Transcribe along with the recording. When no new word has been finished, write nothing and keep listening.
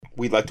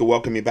We'd like to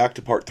welcome you back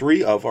to part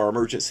 3 of our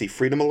emergency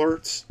freedom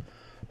alerts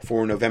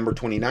for November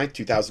 29th,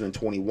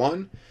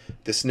 2021.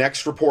 This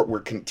next report,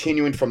 we're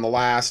continuing from the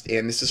last,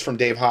 and this is from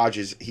Dave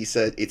Hodges. He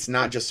said it's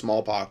not just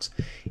smallpox,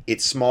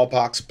 it's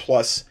smallpox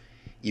plus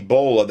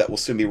Ebola that will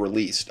soon be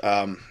released.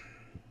 Now,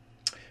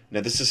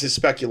 this is his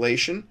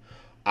speculation.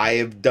 I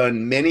have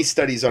done many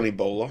studies on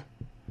Ebola,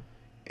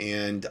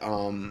 and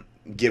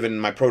given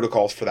my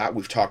protocols for that,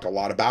 we've talked a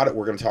lot about it.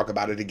 We're going to talk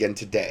about it again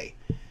today.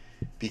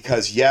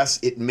 Because yes,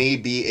 it may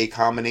be a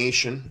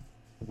combination.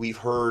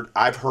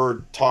 I've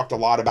heard talked a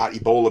lot about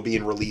Ebola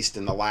being released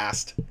in the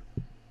last,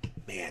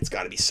 it's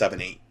got to be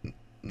 7, 8,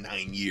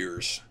 9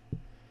 years.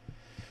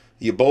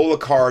 The Ebola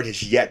card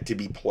has yet to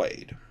be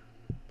played.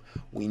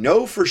 We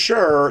know for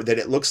sure that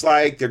it looks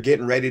like they're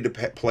getting ready to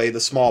play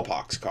the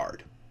smallpox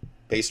card,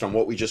 based on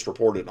what we just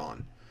reported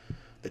on,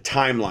 the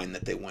timeline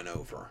that they went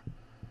over.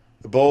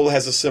 Ebola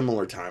has a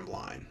similar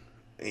timeline,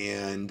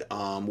 and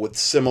with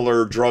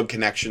similar drug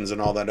connections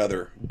and all that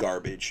other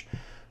garbage.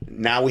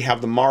 Now we have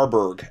the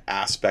Marburg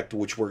aspect,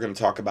 which we're going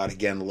to talk about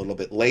again a little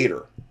bit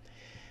later.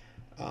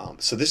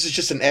 So this is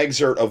just an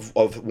excerpt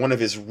of one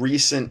of his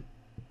recent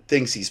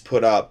things he's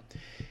put up.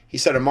 He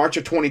said in March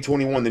of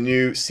 2021, the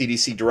new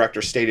CDC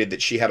director stated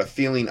that she had a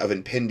feeling of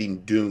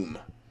impending doom.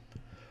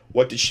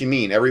 What did she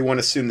mean? Everyone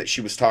assumed that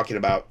she was talking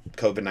about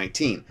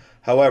COVID-19.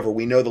 However,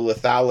 we know the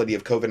lethality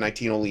of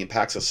COVID-19 only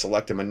impacts a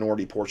select and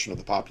minority portion of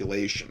the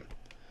population.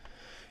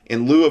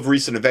 In lieu of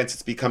recent events,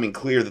 it's becoming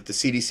clear that the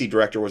CDC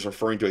director was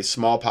referring to a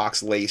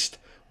smallpox laced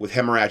with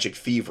hemorrhagic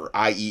fever,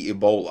 i.e.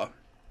 Ebola.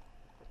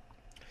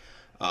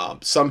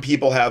 Some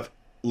people have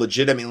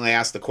legitimately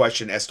asked the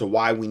question as to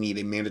why we need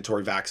a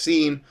mandatory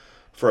vaccine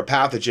for a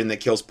pathogen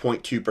that kills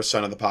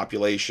 0.2% of the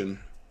population,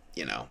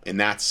 and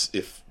that's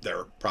if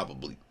they're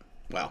probably,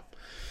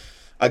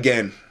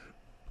 again,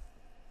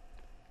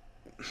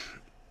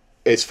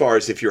 as far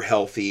as if you're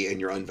healthy and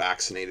you're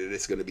unvaccinated,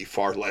 it's going to be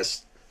far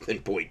less than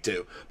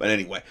 0.2. But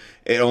anyway,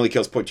 it only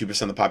kills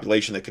 0.2% of the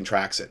population that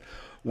contracts it.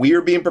 We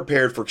are being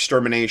prepared for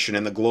extermination,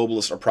 and the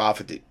globalists are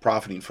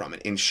profiting from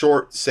it. In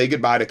short, say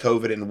goodbye to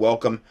COVID and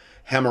welcome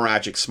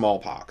hemorrhagic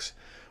smallpox.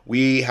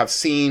 We have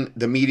seen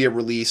the media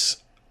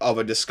release of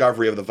a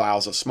discovery of the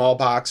vials of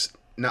smallpox,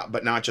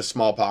 not just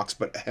smallpox,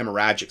 but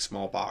hemorrhagic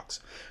smallpox.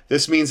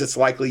 This means it's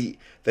likely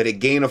that a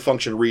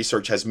gain-of-function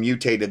research has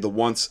mutated the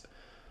once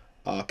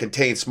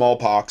contained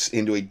smallpox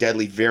into a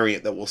deadly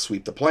variant that will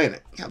sweep the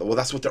planet. Yeah, well,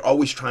 that's what they're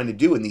always trying to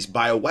do in these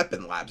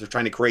bioweapon labs. They're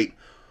trying to create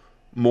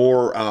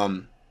more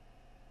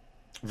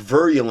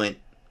virulent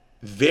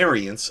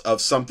variants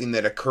of something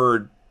that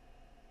occurred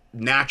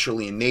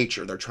naturally in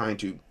nature. They're trying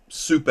to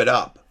soup it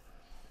up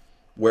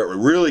where it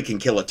really can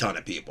kill a ton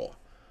of people.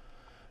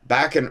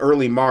 Back in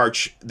early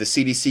March, the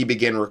CDC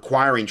began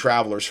requiring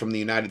travelers from the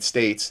United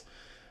States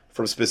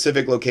from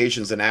specific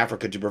locations in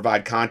Africa to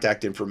provide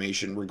contact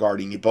information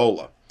regarding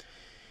Ebola.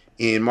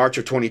 In March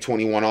of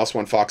 2021, also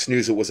on Fox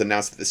News, it was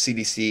announced that the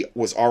CDC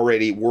was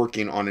already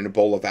working on an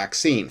Ebola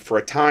vaccine. For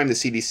a time, the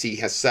CDC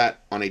has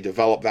sat on a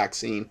developed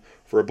vaccine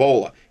for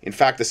Ebola. In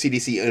fact, the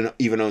CDC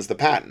even owns the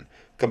patent.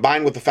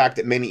 Combined with the fact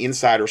that many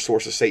insider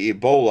sources say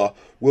Ebola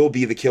will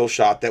be the kill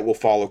shot that will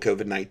follow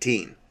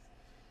COVID-19.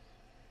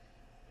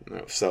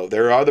 So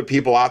there are other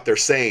people out there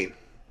saying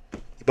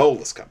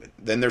Ebola's coming.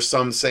 Then there's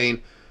some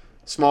saying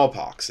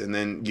smallpox. And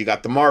then you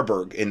got the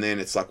Marburg. And then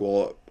it's like,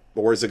 well,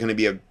 or is it going to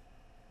be a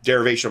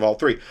derivation of all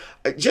three?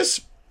 I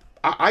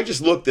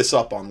just looked this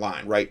up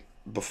online right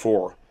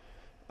before,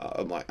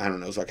 I don't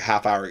know, it was like a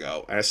half hour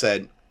ago. And I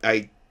said,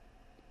 I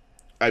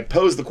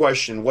posed the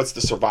question, what's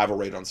the survival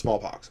rate on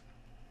smallpox?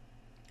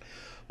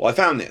 Well, I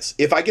found this.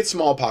 If I get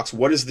smallpox,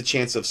 what is the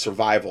chance of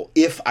survival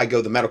if I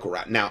go the medical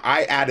route? Now,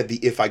 I added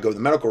the if I go the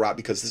medical route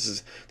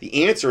because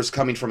the answer is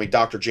coming from a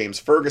Dr. James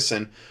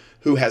Ferguson,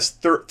 who has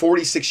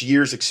 46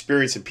 years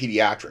experience in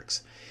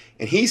pediatrics.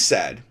 And he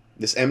said,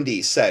 this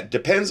MD said,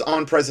 depends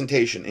on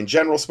presentation. In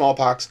general,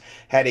 smallpox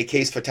had a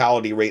case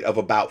fatality rate of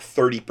about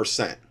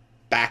 30%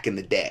 back in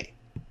the day.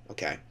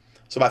 Okay.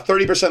 So about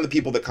 30% of the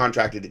people that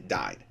contracted it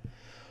died.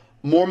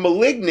 More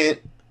malignant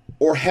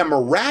or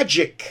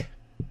hemorrhagic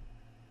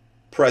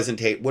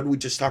presentate, what did we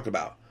just talk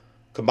about?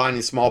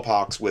 Combining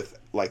smallpox with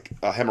like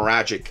a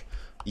hemorrhagic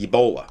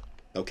Ebola,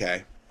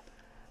 okay?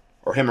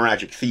 Or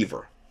hemorrhagic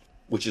fever,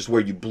 which is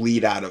where you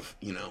bleed out of,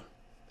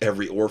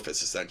 every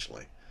orifice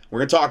essentially. We're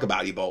going to talk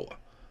about Ebola,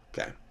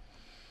 okay?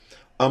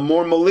 A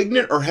more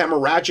malignant or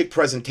hemorrhagic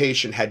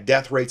presentation had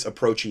death rates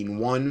approaching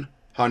 100%.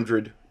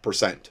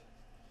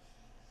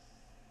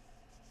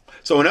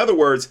 So in other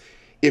words,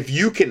 if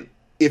you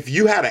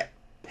had a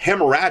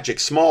hemorrhagic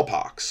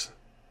smallpox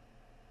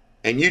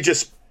and you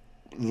just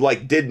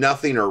did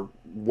nothing or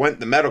went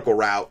the medical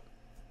route,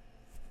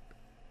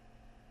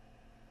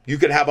 you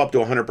could have up to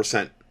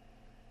 100%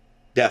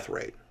 death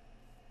rate.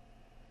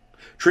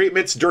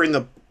 Treatments during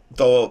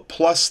the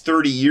plus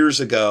 30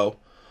 years ago,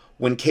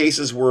 when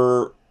cases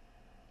were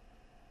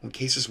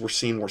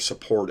seen were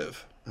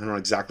supportive. I don't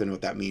exactly know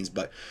what that means,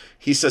 but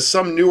he says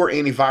some newer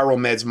antiviral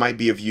meds might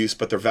be of use,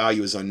 but their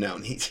value is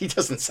unknown. He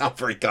doesn't sound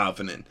very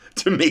confident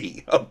to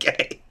me,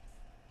 okay?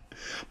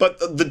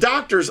 But the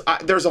doctors,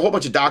 there's a whole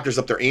bunch of doctors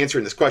up there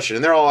answering this question,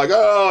 and they're all like,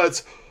 "Oh,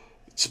 it's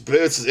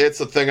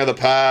a thing of the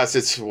past.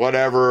 It's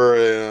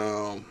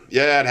whatever.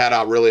 Yeah, it had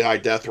a really high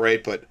death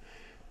rate, but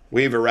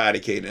we've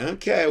eradicated it."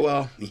 Okay,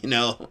 well,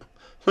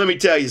 let me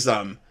tell you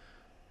something.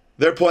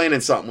 They're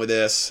planning something with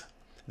this.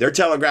 They're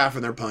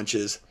telegraphing their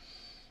punches.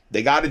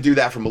 They got to do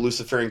that from a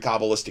Luciferian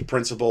Kabbalistic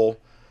principle.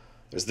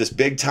 There's this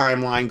big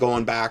timeline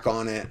going back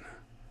on it.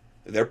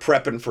 They're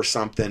prepping for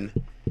something.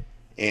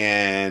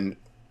 And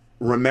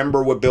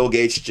remember what Bill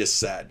Gates just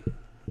said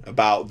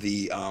about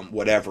the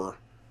whatever,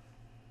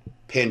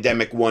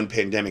 pandemic 1,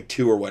 pandemic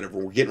 2 or whatever.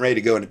 We're getting ready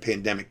to go into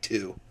pandemic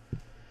 2.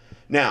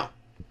 Now,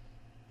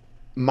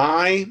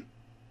 my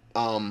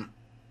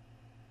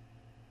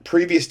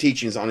previous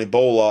teachings on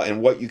Ebola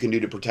and what you can do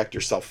to protect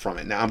yourself from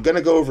it. Now, I'm going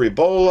to go over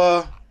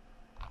Ebola.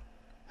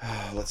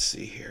 Let's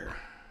see here.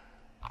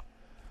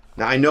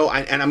 Now, I know,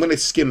 and I'm going to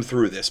skim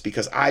through this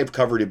because I've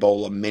covered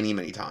Ebola many,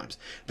 many times.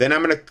 Then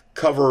I'm going to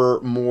cover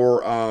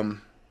more...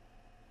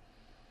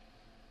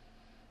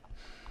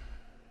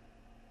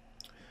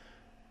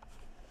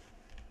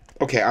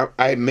 Okay,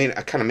 I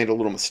kind of made a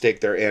little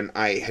mistake there, and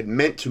I had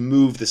meant to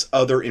move this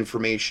other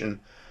information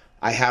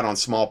I had on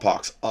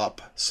smallpox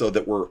up so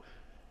that we're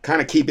kind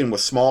of keeping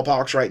with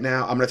smallpox right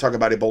now. I'm going to talk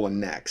about Ebola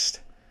next.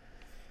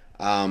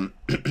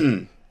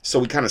 So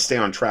we kind of stay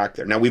on track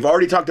there. Now, we've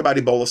already talked about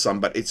Ebola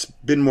some, but it's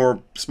been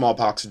more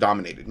smallpox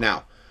dominated.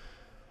 Now,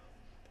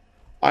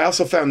 I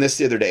also found this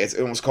the other day.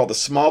 It was called the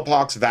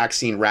smallpox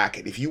vaccine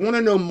racket. If you want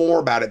to know more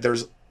about it,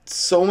 there's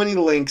so many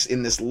links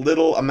in this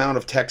little amount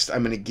of text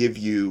I'm going to give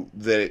you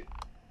that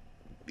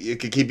it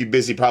could keep you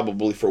busy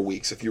probably for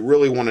weeks if you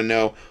really want to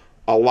know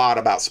a lot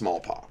about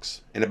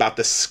smallpox and about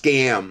the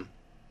scam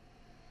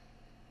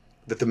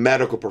that the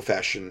medical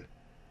profession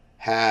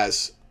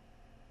has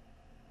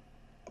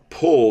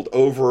pulled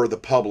over the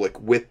public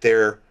with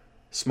their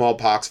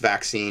smallpox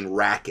vaccine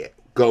racket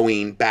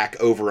going back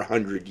over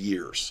 100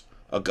 years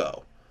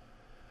ago.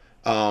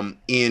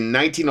 In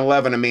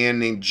 1911, a man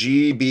named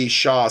G.B.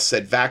 Shaw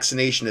said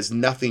vaccination is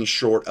nothing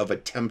short of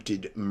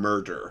attempted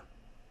murder.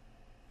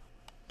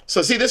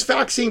 So see, this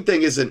vaccine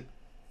thing isn't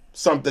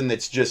something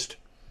that's just,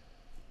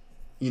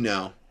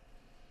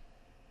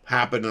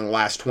 happened in the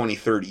last 20,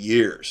 30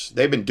 years.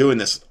 They've been doing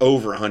this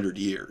over 100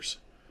 years.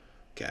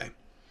 Okay.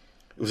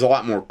 It was a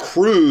lot more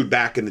crude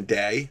back in the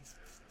day,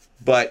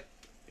 but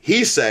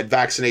he said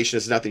vaccination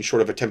is nothing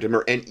short of attempted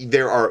murder. And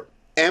there are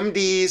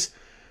MDs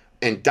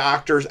and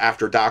doctors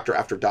after doctor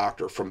after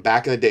doctor from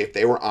back in the day. If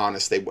they were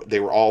honest, they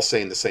were all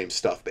saying the same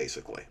stuff,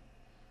 basically.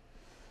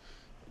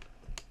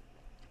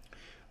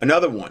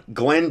 Another one,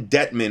 Glenn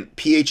Detman,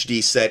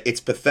 PhD, said,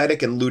 "It's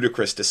pathetic and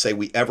ludicrous to say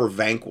we ever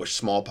vanquished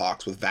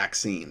smallpox with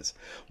vaccines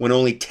when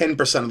only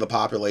 10% of the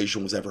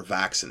population was ever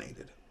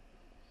vaccinated."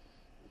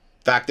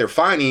 In fact, they're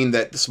finding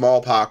that the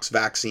smallpox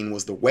vaccine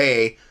was the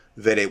way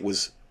that it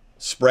was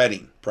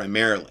spreading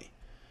primarily.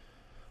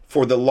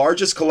 For the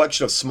largest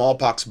collection of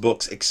smallpox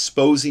books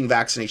exposing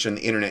vaccination on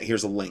the internet,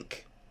 here's a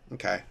link.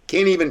 Okay.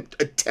 Can't even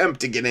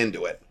attempt to get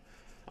into it.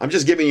 I'm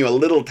just giving you a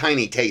little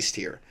tiny taste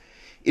here.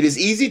 It is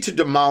easy to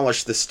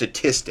demolish the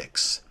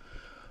statistics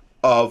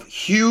of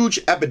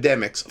huge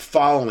epidemics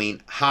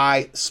following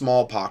high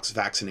smallpox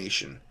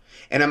vaccination.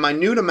 And a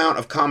minute amount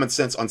of common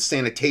sense on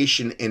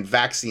sanitation and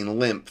vaccine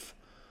lymph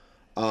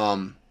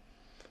will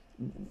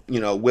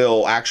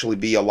actually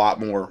be a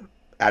lot more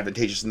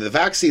advantageous. And the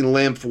vaccine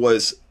lymph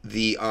was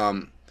the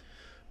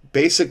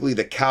basically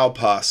the cow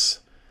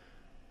pus.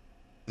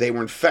 They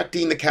were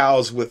infecting the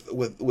cows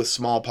with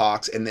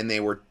smallpox, and then they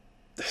were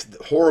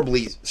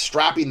horribly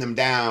strapping them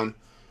down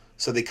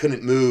so they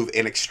couldn't move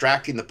and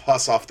extracting the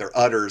pus off their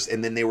udders,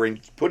 and then they were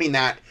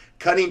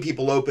cutting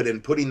people open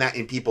and putting that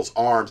in people's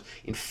arms,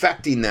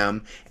 infecting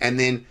them, and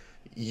then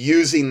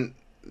using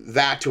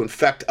that to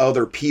infect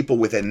other people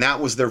with it. And that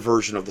was their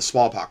version of the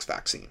smallpox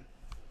vaccine.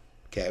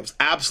 Okay, it was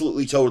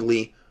absolutely,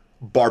 totally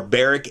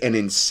barbaric and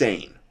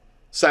insane.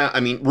 So,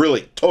 I mean,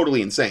 really,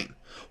 totally insane.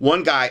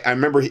 One guy, I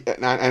remember,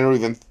 and I don't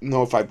even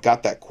know if I've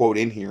got that quote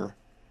in here.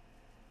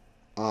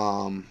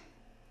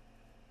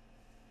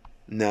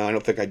 No, I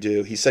don't think I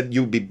do. He said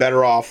you would be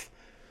better off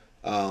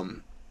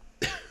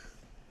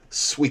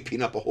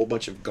sweeping up a whole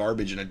bunch of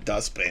garbage in a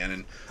dustpan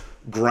and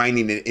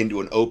grinding it into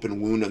an open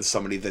wound on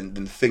somebody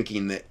than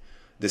thinking that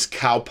this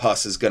cow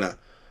pus is gonna,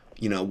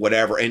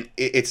 whatever. And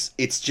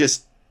it's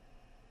just,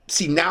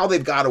 see, now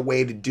they've got a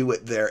way to do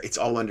it there. It's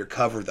all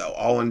undercover though,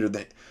 all under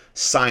the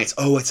science.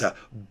 Oh, it's a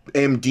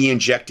MD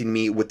injecting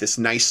me with this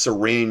nice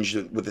syringe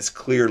with this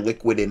clear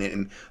liquid in it.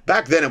 And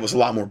back then it was a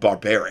lot more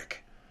barbaric.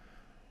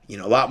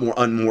 A lot more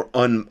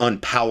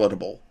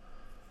unpalatable,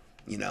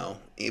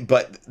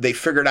 but they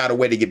figured out a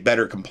way to get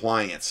better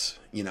compliance,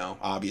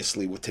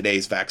 obviously with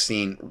today's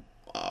vaccine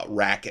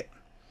racket.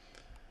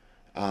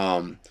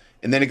 And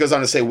then it goes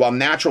on to say, while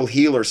natural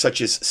healers such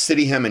as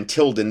Sydenham and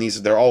Tilden,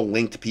 they're all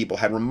linked people,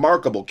 had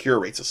remarkable cure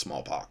rates of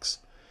smallpox.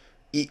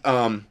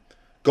 Going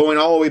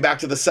all the way back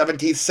to the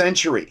 17th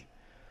century.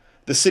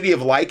 The city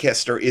of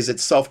Leicester is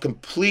itself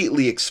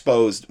completely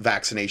exposed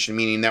vaccination,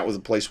 meaning that was a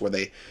place where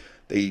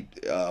they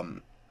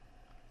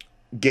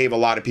gave a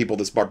lot of people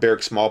this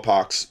barbaric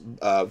smallpox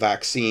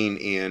vaccine,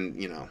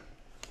 and, you know,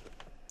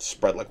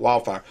 spread like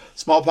wildfire.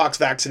 Smallpox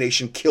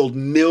vaccination killed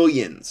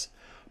millions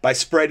by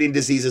spreading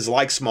diseases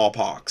like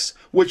smallpox,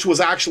 which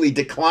was actually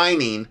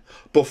declining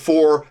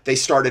before they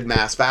started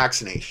mass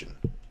vaccination.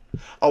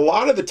 A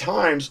lot of the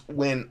times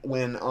when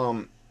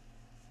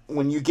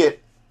you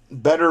get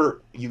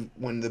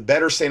when the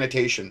better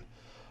sanitation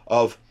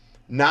of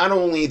not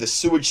only the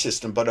sewage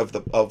system but of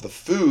the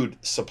food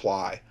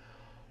supply,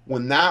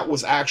 when that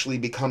was actually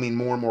becoming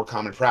more and more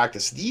common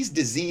practice, these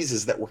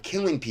diseases that were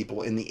killing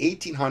people in the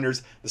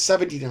 1800s, the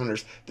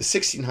 1700s, the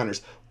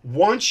 1600s,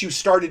 once you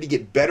started to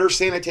get better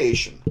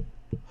sanitation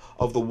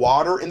of the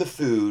water and the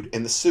food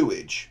and the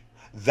sewage,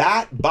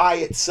 that by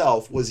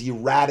itself was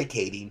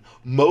eradicating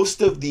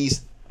most of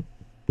these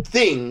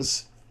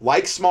things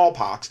like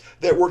smallpox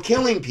that were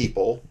killing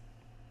people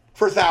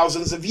for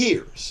thousands of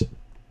years.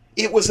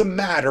 It was a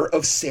matter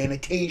of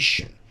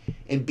sanitation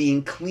and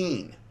being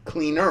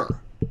cleaner.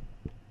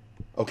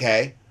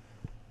 Okay?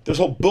 There's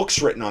whole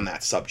books written on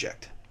that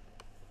subject.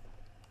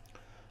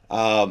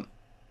 So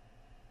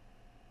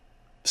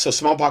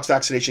smallpox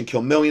vaccination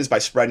killed millions by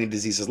spreading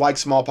diseases like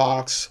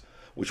smallpox,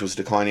 which was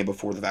declining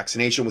before the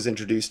vaccination was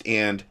introduced,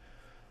 and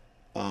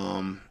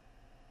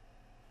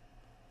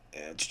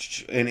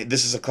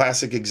this is a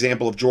classic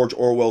example of George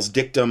Orwell's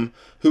dictum: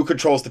 who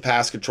controls the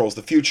past controls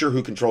the future,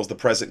 who controls the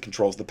present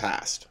controls the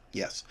past.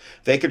 Yes,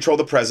 they control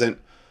the present,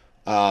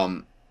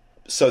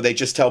 so they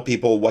just tell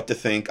people what to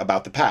think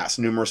about the past.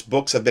 Numerous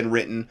books have been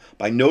written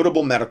by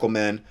notable medical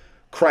men: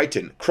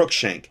 Crichton,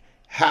 Cruikshank,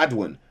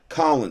 Hadwin,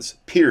 Collins,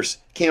 Pierce,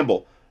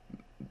 Campbell,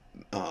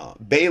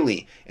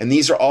 Bailey, and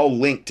these are all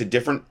linked to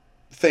different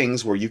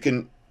things where you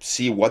can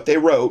see what they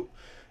wrote,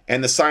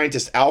 and the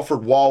scientist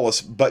Alfred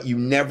Wallace, but you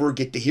never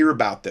get to hear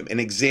about them. An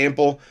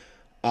example,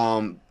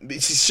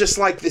 it's just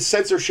like the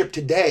censorship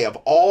today of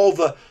all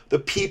the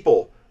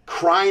people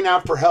crying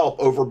out for help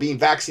over being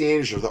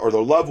vaccinated or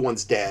their loved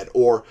ones dead,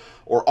 or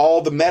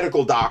all the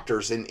medical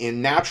doctors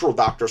and natural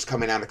doctors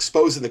coming out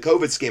exposing the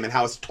COVID scam and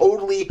how it's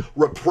totally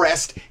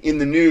repressed in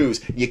the news.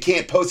 You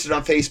can't post it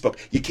on Facebook.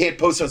 You can't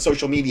post it on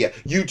social media.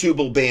 YouTube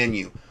will ban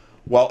you.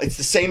 Well, it's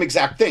the same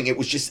exact thing.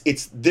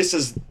 This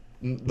is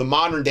the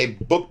modern day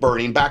book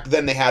burning. Back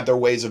then they had their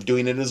ways of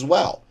doing it as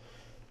well.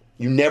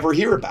 You never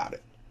hear about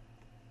it.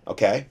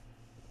 Okay?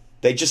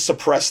 They just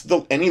suppress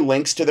any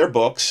links to their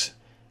books,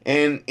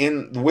 and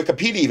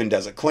Wikipedia even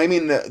does it,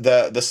 claiming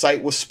the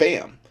site was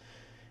spam.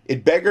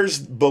 It beggars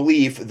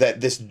belief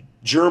that this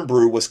germ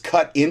brew was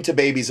cut into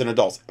babies and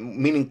adults,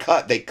 meaning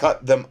they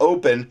cut them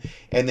open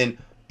and then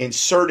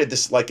inserted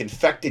this like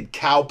infected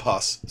cow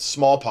pus,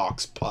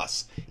 smallpox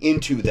pus,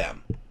 into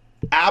them.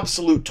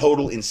 Absolute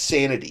total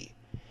insanity.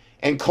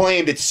 And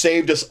claimed it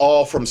saved us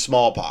all from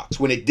smallpox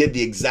when it did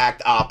the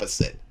exact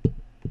opposite.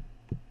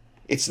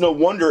 It's no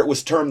wonder it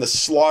was termed the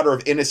slaughter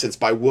of innocents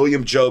by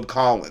William Job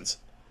Collins.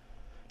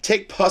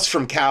 Take pus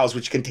from cows,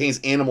 which contains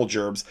animal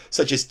germs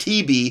such as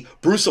TB,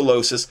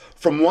 brucellosis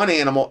from one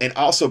animal, and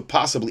also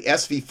possibly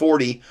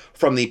SV40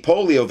 from the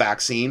polio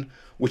vaccine,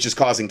 which is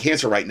causing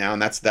cancer right now,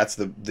 and that's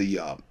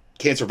the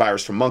cancer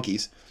virus from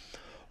monkeys,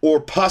 or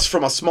pus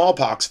from a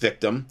smallpox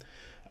victim,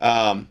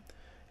 and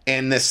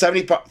the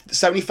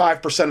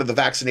 75% of the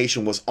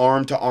vaccination was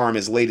arm to arm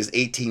as late as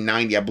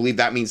 1890. I believe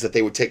that means that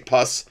they would take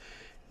pus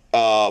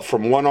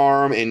from one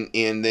arm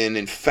and then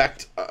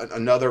infect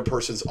another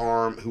person's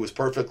arm who was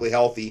perfectly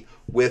healthy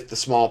with the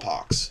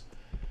smallpox.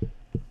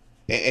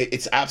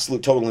 It's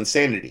absolute total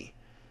insanity,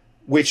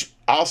 which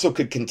also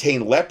could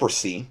contain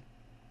leprosy.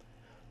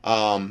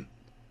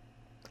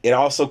 It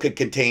also could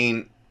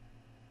contain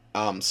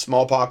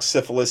smallpox,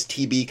 syphilis,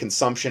 TB,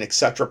 consumption,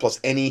 etc., plus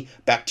any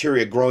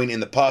bacteria growing in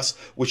the pus,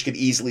 which could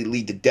easily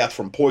lead to death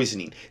from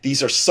poisoning.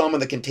 These are some of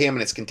the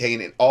contaminants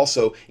contained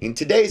also in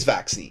today's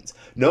vaccines.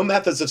 No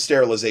methods of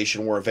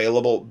sterilization were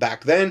available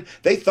back then.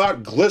 They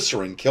thought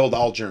glycerin killed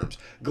all germs.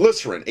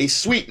 Glycerin, a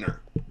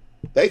sweetener.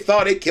 They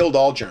thought it killed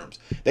all germs.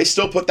 They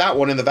still put that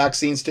one in the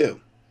vaccines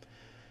too.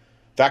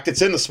 In fact,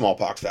 it's in the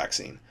smallpox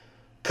vaccine.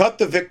 Cut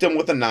the victim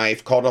with a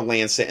knife called a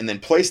lancet and then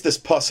place this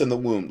pus in the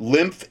wound.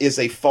 Lymph is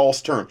a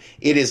false term.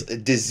 It is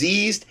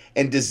diseased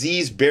and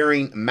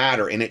disease-bearing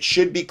matter, and it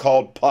should be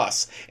called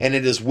pus. And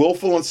it is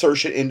willful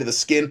insertion into the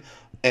skin,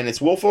 and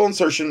its willful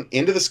insertion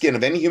into the skin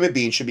of any human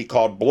being should be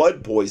called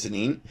blood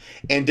poisoning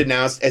and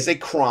denounced as a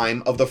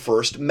crime of the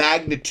first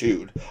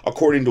magnitude,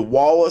 according to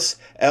Wallace,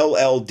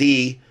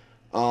 LLD,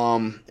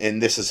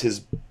 and this is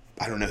his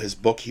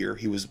book here.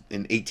 He was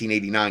in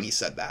 1889, he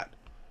said that.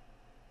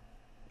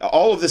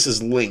 All of this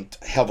is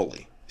linked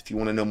heavily, if you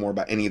want to know more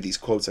about any of these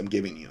quotes I'm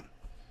giving you.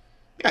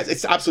 Yeah,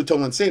 it's absolute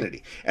total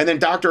insanity. And then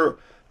Dr.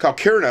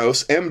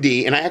 Kalkirnos,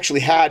 MD, and I actually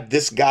had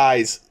this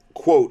guy's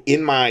quote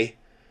in my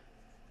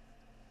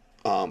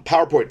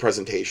PowerPoint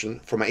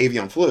presentation for my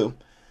avian flu.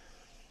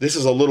 This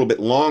is a little bit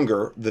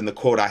longer than the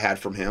quote I had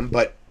from him,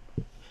 but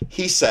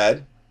he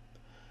said,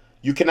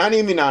 "You cannot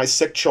immunize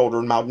sick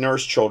children,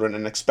 malnourished children,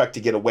 and expect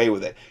to get away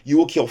with it. You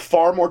will kill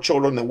far more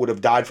children than would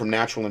have died from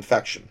natural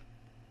infection.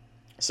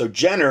 So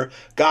Jenner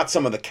got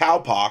some of the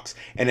cowpox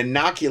and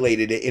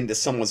inoculated it into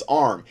someone's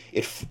arm.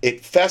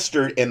 It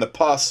festered, and the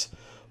pus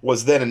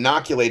was then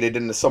inoculated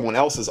into someone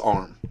else's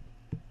arm.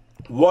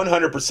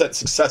 100%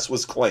 success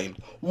was claimed.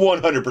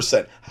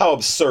 100%. How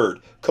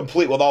absurd.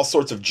 Complete with all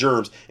sorts of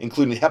germs,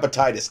 including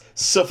hepatitis,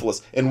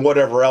 syphilis, and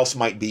whatever else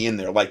might be in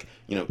there, like,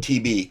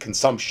 TB,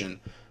 consumption.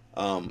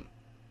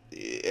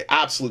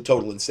 Absolute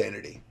total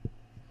insanity.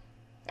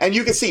 And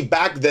you can see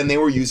back then they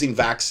were using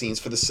vaccines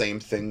for the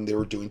same thing they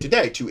were doing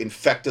today, to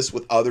infect us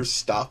with other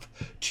stuff,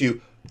 to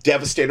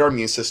devastate our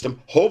immune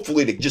system,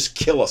 hopefully to just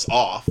kill us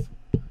off,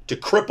 to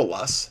cripple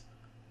us.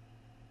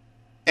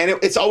 And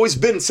it's always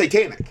been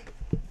satanic.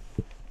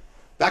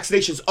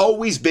 Vaccination's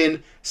always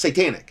been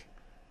satanic.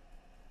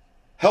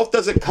 Health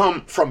doesn't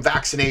come from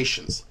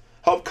vaccinations.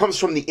 Health comes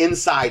from the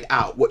inside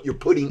out, what you're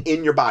putting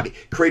in your body,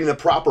 creating the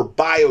proper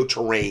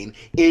bioterrain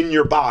in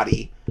your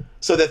body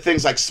so that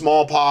things like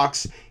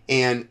smallpox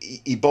and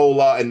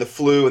Ebola and the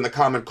flu and the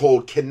common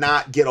cold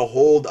cannot get a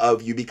hold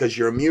of you because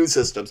your immune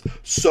system's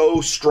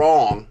so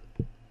strong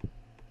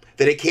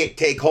that it can't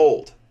take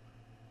hold.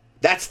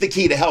 That's the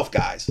key to health,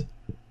 guys.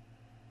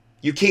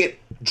 You can't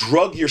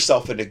drug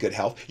yourself into good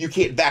health. You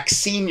can't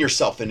vaccine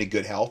yourself into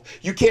good health.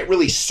 You can't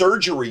really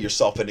surgery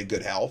yourself into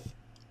good health.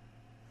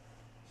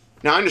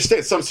 Now, I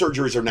understand some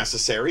surgeries are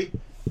necessary.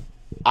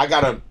 I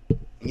got a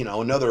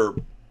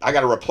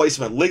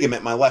replacement ligament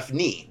in my left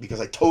knee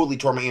because I totally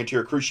tore my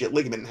anterior cruciate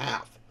ligament in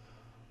half.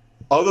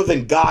 Other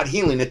than God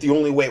healing it, the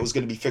only way it was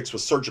going to be fixed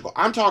was surgical.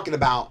 I'm talking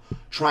about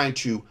trying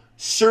to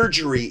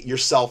surgery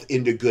yourself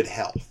into good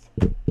health.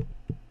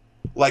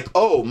 Like,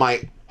 oh,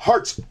 my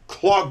heart's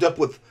clogged up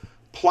with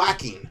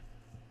plaquing,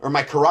 or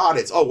my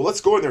carotids. Oh, well,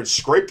 let's go in there and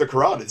scrape the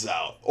carotids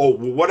out. Oh,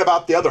 well, what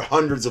about the other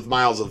hundreds of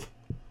miles of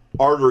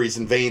arteries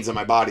and veins in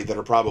my body that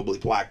are probably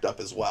plaqued up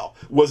as well?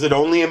 Was it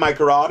only in my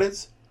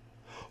carotids?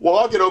 Well,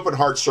 I'll get open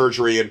heart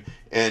surgery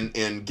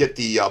and get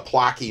the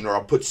plaquing, or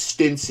I'll put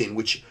stents in,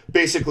 which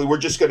basically we're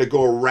just going to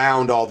go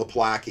around all the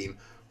plaquing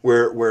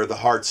where the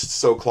heart's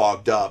so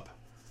clogged up.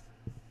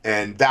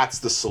 And that's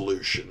the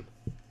solution.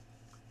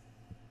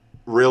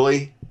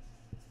 Really?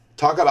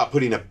 Talk about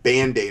putting a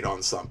Band-Aid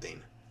on something.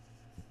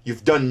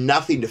 You've done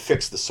nothing to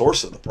fix the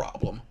source of the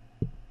problem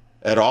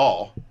at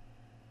all.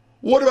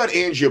 What about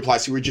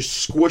angioplasty, where you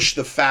just squish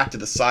the fat to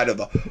the side of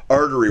the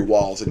artery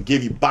walls and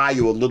buy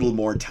you a little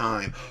more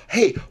time?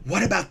 Hey,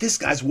 what about this,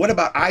 guys? What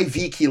about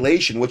IV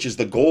chelation, which is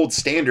the gold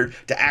standard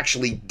to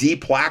actually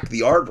deplaque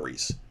the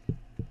arteries?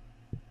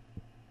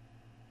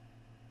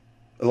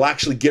 It'll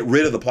actually get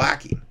rid of the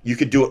plaquing. You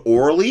could do it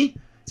orally.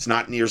 It's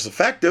not near as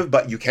effective,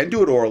 but you can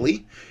do it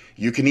orally.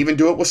 You can even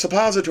do it with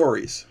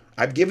suppositories.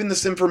 I've given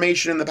this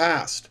information in the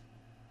past.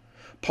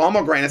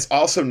 Pomegranates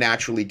also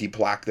naturally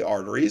deplaque the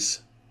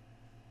arteries.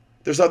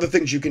 There's other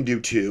things you can do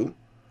too.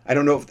 I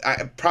don't know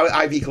if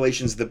probably IV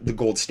chelation is the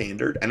gold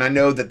standard. And I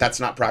know that that's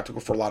not practical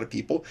for a lot of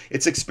people.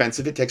 It's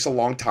expensive. It takes a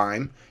long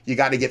time. You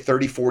got to get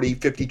 30, 40,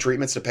 50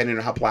 treatments depending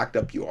on how plaqued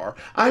up you are.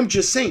 I'm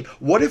just saying,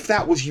 what if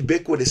that was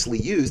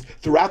ubiquitously used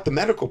throughout the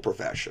medical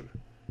profession?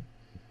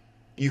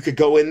 You could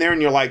go in there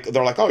and they're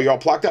like, oh, you're all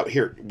plaqued up.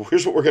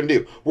 Here's what we're going to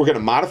do. We're going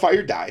to modify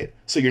your diet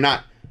so you're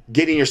not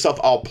getting yourself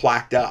all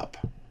plaqued up.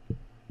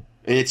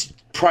 And it's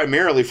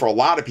primarily for a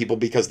lot of people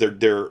because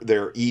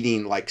they're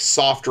eating like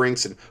soft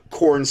drinks and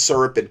corn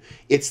syrup, and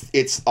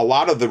it's a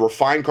lot of the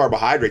refined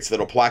carbohydrates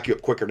that'll plaque you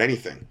up quicker than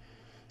anything.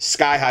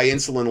 Sky high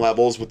insulin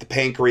levels with the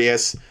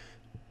pancreas.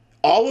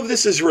 All of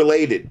this is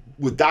related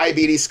with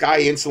diabetes.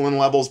 Sky insulin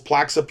levels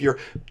plaques up your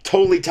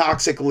totally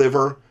toxic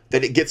liver,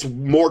 that it gets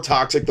more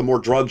toxic the more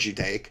drugs you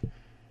take,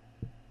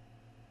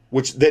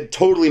 which then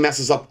totally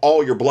messes up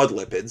all your blood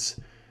lipids,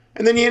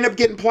 and then you end up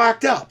getting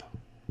plaqued up.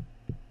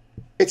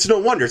 It's no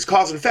wonder. It's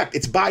cause and effect.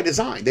 It's by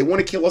design. They want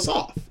to kill us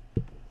off.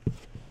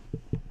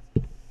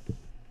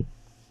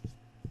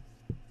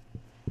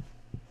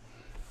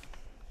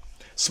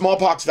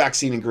 Smallpox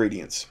vaccine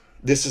ingredients.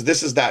 This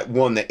is that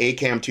one, the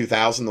ACAM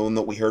 2000, the one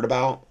that we heard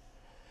about.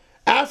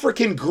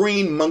 African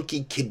green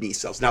monkey kidney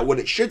cells. Now, what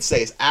it should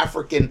say is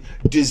African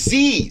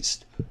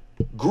diseased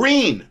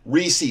green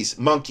rhesus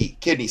monkey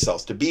kidney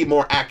cells, to be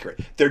more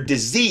accurate. They're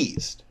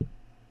diseased.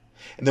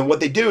 And then what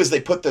they do is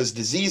they put those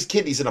diseased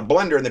kidneys in a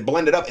blender and they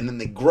blend it up, and then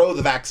they grow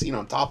the vaccine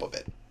on top of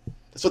it.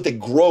 That's what they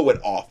grow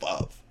it off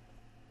of.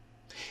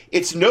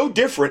 It's no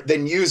different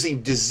than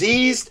using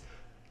diseased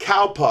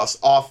cow pus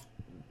off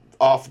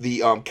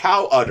the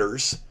cow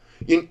udders.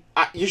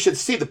 You should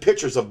see the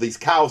pictures of these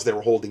cows they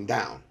were holding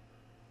down.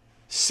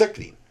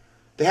 Sickening.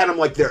 They had them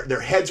like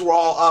their heads were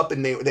all up,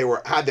 and they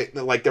were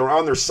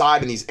on their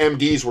side, and these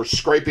MDs were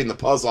scraping the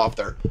pus off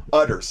their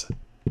udders.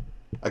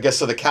 I guess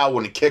so the cow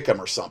wouldn't kick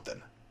them or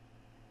something.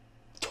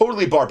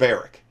 Totally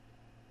barbaric.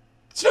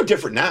 It's no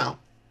different now.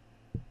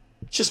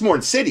 It's just more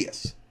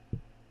insidious.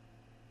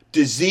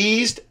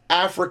 Diseased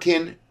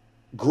African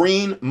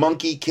green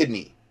monkey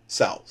kidney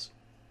cells.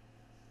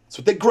 That's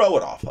what they grow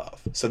it off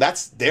of. So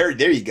that's there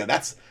you go.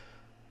 That's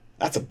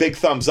a big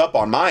thumbs up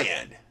on my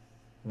end.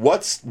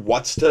 What's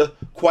to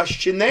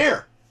question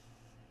there?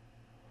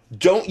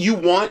 Don't you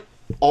want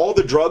all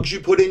the drugs you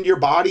put into your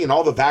body and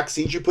all the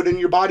vaccines you put in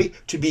your body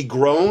to be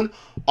grown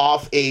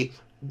off a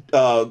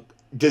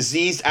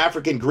diseased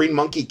African green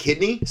monkey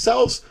kidney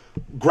cells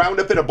ground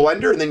up in a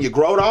blender and then you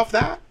grow it off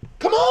that?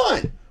 Come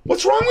on.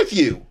 What's wrong with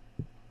you?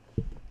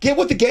 Get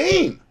with the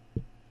game.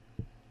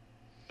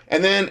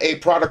 And then a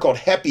product called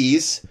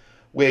Heppies,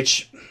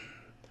 which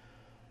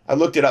I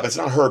looked it up. It's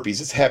not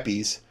herpes, it's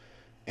Heppies.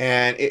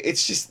 And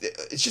it's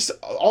just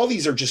all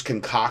these are just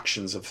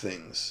concoctions of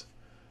things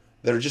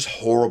that are just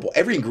horrible.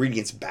 Every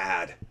ingredient's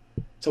bad.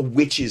 It's a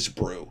witch's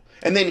brew.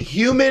 And then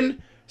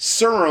human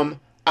serum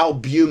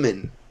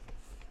albumin.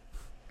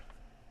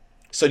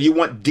 So do you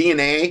want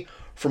DNA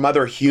from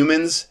other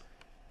humans,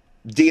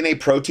 DNA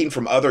protein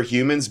from other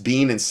humans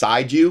being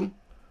inside you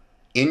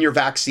in your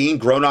vaccine,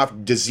 grown off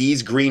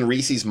diseased green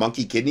Rhesus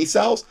monkey kidney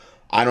cells?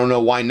 I don't know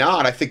why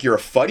not. I think you're a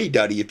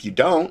fuddy-duddy if you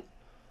don't.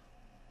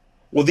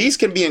 Well, these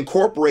can be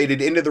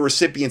incorporated into the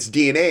recipient's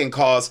DNA and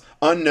cause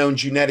unknown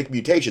genetic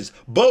mutations.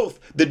 Both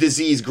the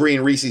diseased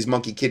green Rhesus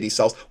monkey kidney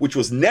cells, which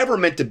was never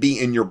meant to be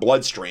in your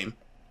bloodstream,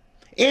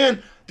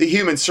 and the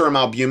human serum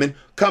albumin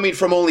coming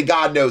from only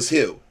God knows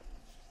who.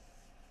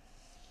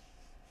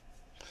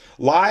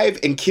 Live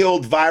and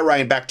killed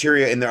viri and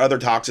bacteria and their other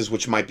toxins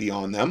which might be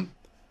on them.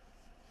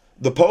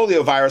 The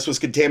polio virus was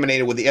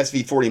contaminated with the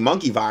SV40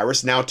 monkey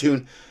virus, now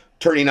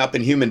turning up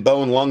in human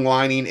bone, lung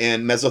lining,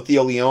 and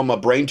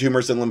mesothelioma, brain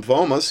tumors, and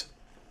lymphomas.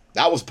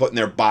 That was put in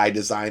there by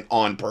design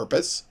on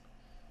purpose.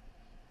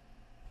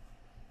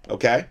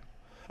 Okay?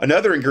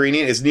 Another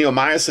ingredient is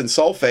neomycin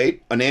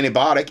sulfate, an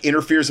antibiotic,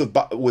 interferes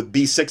with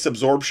B6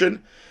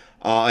 absorption.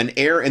 An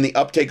error in the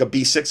uptake of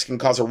B6 can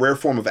cause a rare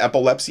form of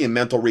epilepsy and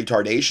mental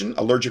retardation.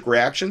 Allergic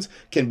reactions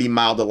can be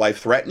mild to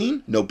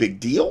life-threatening. No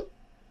big deal.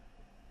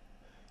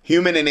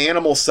 Human and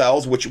animal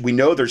cells, which we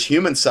know there's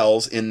human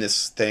cells in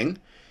this thing,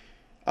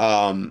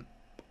 and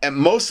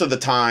most of the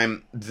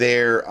time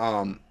they're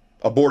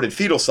aborted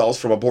fetal cells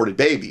from aborted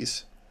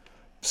babies.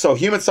 So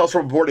human cells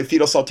from aborted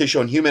fetal cell tissue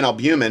and human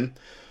albumin.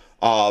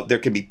 There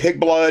can be pig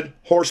blood,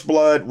 horse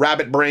blood,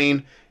 rabbit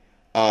brain,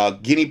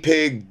 guinea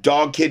pig,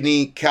 dog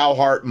kidney, cow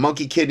heart,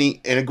 monkey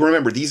kidney. And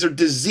remember, these are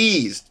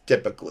diseased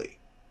typically.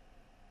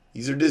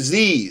 These are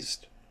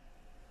diseased.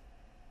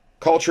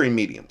 Culturing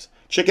mediums.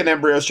 Chicken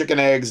embryos, chicken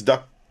eggs,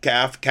 duck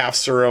calf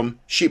serum,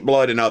 sheep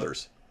blood, and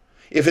others.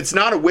 If it's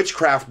not a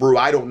witchcraft brew,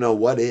 I don't know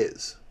what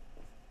is.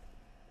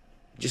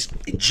 Just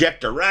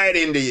inject her right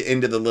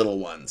into the little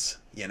ones,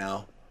 you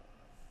know.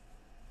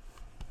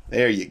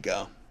 There you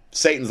go.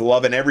 Satan's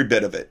loving every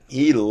bit of it.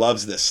 He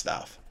loves this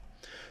stuff.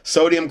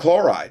 Sodium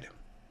chloride.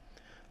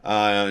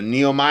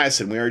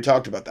 Neomycin, we already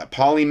talked about that.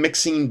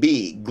 Polymyxine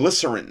B.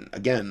 Glycerin,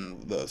 again,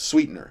 the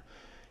sweetener.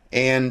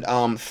 And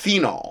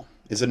phenol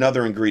is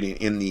another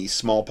ingredient in the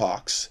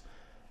smallpox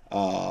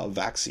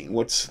vaccine.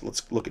 Let's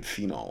look at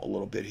phenol a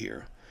little bit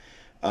here.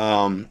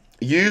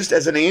 Used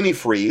as an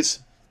antifreeze,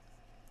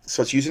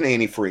 so it's used as an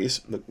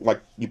antifreeze,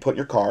 like you put in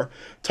your car,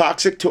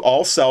 toxic to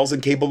all cells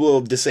and capable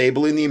of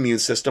disabling the immune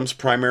system's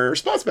primary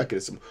response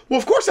mechanism. Well,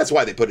 of course that's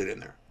why they put it in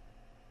there.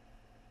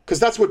 Because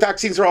that's what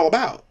vaccines are all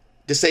about.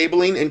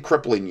 Disabling and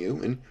crippling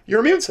you and your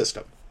immune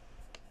system.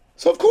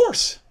 So of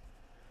course.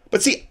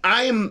 But see,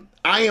 I am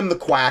the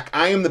quack.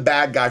 I am the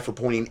bad guy for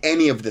pointing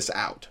any of this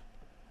out.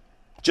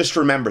 Just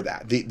remember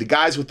that. The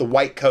guys with the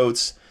white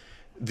coats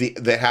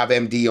that have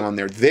MD on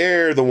there,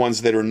 they're the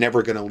ones that are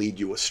never going to lead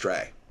you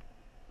astray.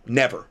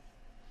 Never.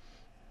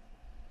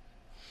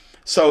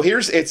 So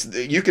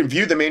you can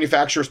view the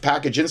manufacturer's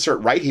package insert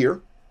right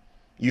here.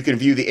 You can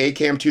view the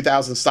ACAM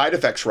 2000 side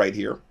effects right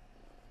here.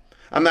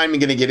 I'm not even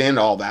going to get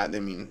into all that. I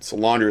mean, it's a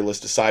laundry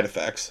list of side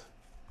effects.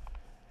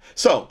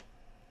 So,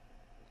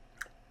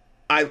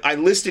 I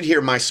listed here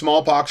my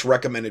smallpox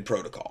recommended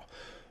protocol.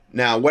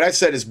 Now, what I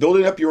said is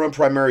building up your own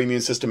primary immune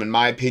system, in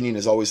my opinion,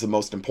 is always the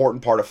most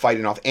important part of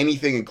fighting off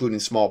anything, including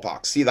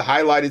smallpox. See the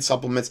highlighted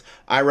supplements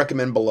I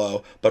recommend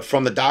below, but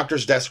from the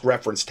Doctor's Desk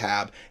reference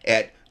tab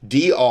at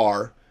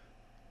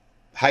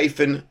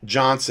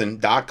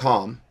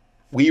dr-johnson.com,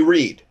 we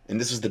read, and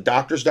this is the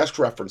Doctor's Desk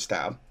reference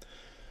tab,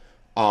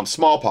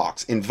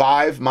 smallpox,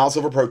 Envive, mild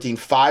silver protein,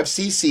 5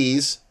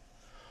 cc's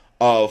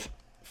of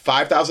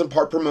 5,000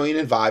 part per million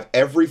Envive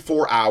every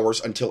 4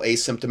 hours until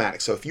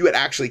asymptomatic. So if you had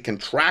actually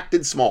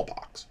contracted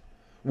smallpox,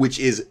 which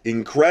is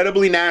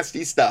incredibly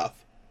nasty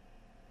stuff,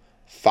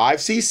 5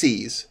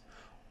 cc's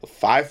of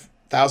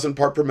 5,000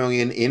 part per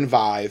million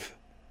Envive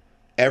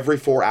every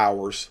 4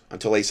 hours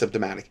until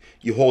asymptomatic.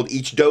 You hold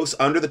each dose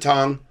under the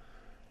tongue.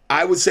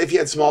 I would say if you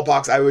had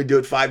smallpox, I would do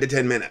it 5 to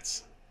 10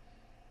 minutes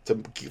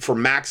for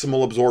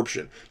maximal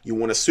absorption. You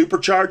want to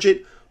supercharge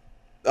it,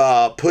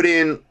 put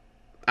in,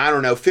 I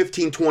don't know,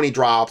 15, 20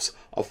 drops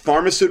of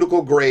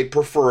pharmaceutical grade,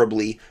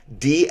 preferably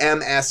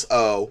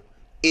DMSO,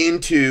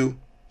 into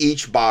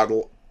each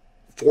bottle,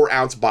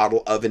 4-ounce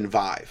bottle of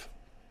Envive.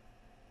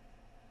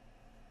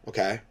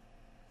 Okay?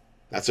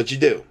 That's what you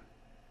do.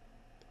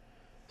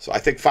 So I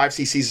think 5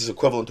 cc's is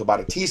equivalent to about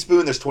a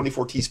teaspoon. There's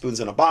 24 teaspoons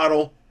in a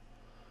bottle.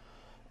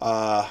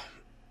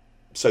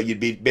 So you'd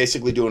be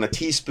basically doing a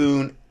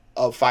teaspoon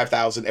of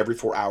 5,000 every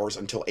 4 hours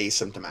until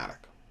asymptomatic.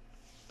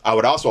 I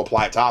would also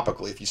apply it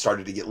topically if you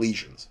started to get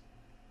lesions.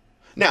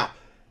 Now,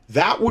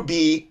 that would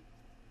be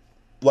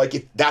like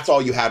if that's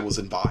all you had was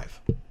Envive.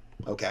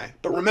 Okay.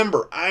 But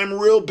remember, I'm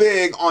real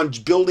big on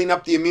building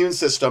up the immune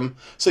system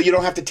so you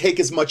don't have to take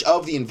as much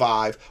of the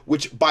Envive,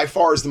 which by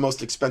far is the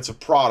most expensive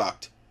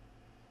product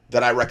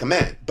that I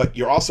recommend. But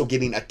you're also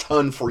getting a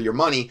ton for your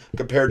money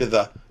compared to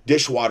the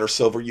dishwater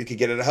silver you could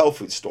get at a health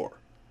food store.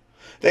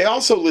 They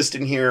also list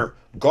in here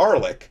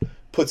garlic.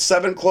 Put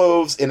 7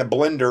 cloves in a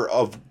blender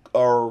of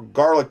or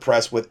garlic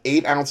press with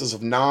 8 ounces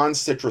of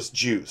non-citrus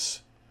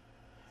juice.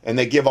 And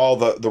they give all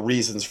the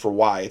reasons for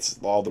why. It's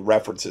all the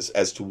references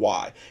as to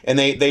why. And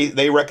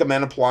they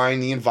recommend applying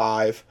the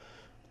Envive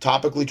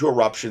topically to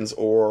eruptions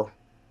or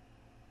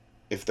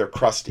if they're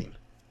crusting.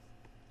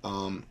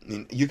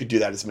 You could do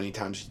that as many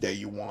times a day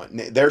you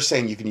want. They're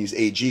saying you can use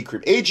AG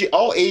cream.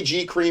 All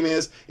AG cream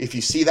is, if you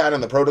see that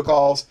in the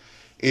protocols,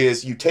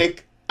 is you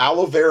take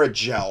aloe vera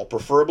gel,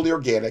 preferably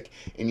organic,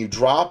 and you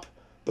drop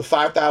the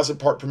 5,000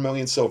 part per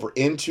million silver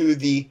into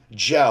the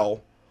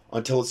gel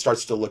until it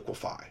starts to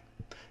liquefy.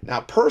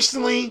 Now,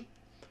 personally,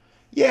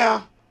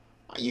 yeah,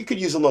 you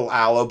could use a little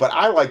aloe, but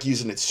I like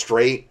using it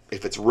straight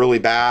if it's really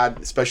bad,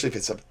 especially if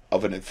it's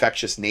of an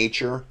infectious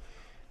nature,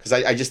 because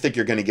I just think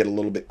you're going to get a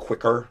little bit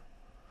quicker.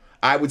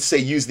 I would say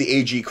use the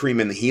AG cream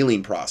in the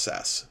healing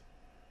process.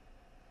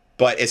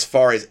 But as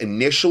far as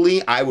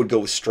initially, I would go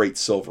with straight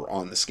silver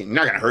on the skin. You're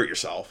not going to hurt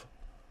yourself.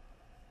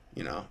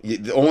 You know,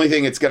 the only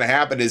thing that's going to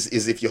happen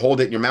is if you hold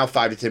it in your mouth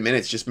 5 to 10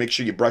 minutes, just make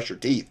sure you brush your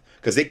teeth,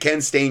 because it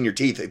can stain your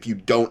teeth if you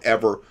don't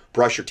ever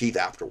brush your teeth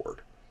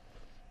afterward.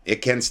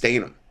 It can stain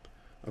them.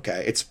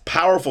 Okay, it's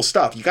powerful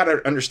stuff. You got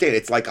to understand,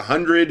 it's like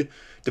 100,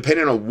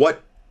 depending on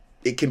what,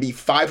 it can be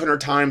 500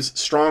 times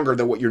stronger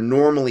than what you're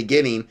normally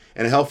getting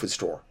in a health food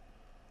store.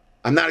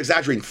 I'm not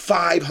exaggerating,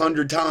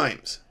 500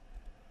 times.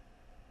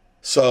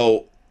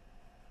 So,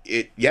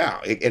 it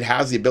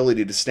has the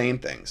ability to stain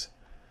things.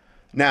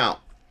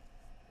 Now,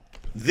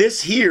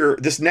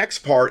 this next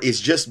part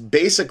is just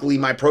basically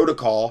my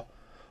protocol,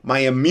 my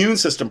immune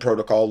system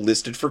protocol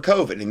listed for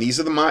COVID. And these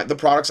are the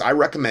products I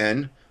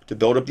recommend to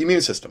build up the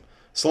immune system.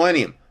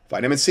 Selenium,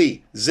 vitamin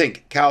C,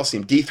 zinc,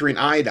 calcium, D3, and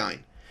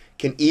iodine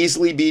can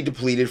easily be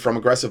depleted from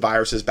aggressive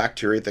viruses,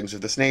 bacteria, things of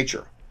this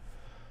nature.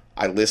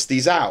 I list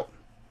these out.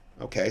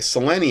 Okay,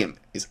 selenium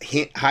is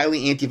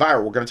highly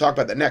antiviral. We're going to talk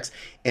about that next.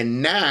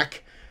 And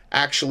NAC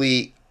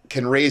actually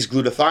can raise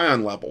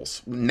glutathione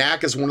levels.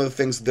 NAC is one of the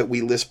things that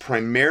we list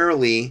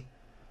primarily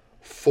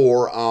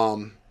for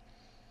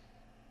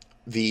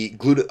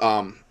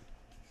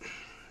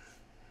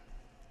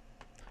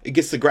it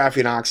gets the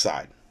graphene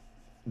oxide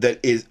that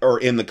is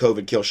in the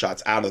COVID kill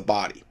shots out of the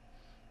body.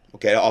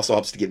 Okay, it also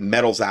helps to get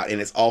metals out,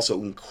 and it's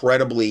also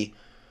incredibly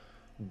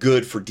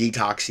good for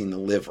detoxing the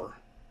liver.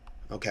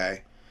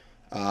 Okay,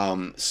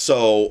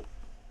 so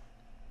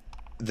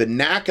the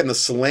NAC and the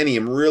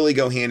selenium really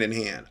go hand in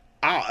hand.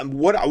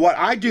 What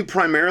I do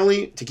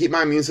primarily to keep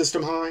my immune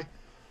system high,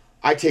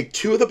 I take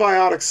 2 of the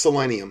biotic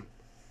selenium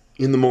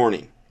in the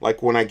morning,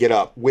 like when I get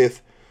up,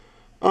 with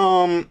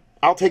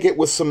I'll take it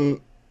with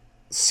some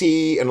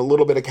C and a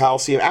little bit of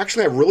calcium.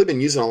 Actually, I've really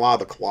been using a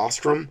lot of the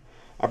colostrum.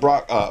 I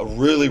brought a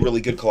really, really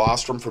good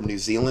colostrum from New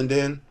Zealand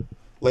in.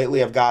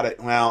 Lately, I've got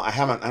it. Well, I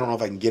don't know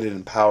if I can get it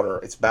in powder.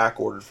 It's back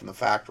ordered from the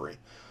factory.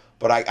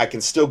 But I can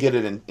still get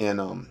it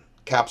in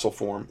capsule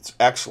form. It's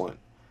excellent.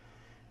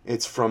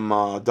 It's from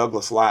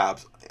Douglas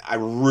Labs. I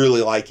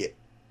really like it.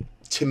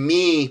 To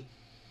me,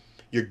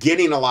 you're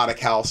getting a lot of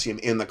calcium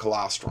in the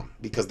colostrum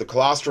because the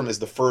colostrum is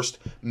the first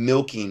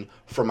milking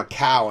from a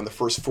cow in the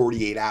first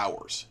 48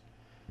 hours.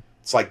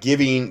 It's like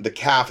giving the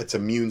calf its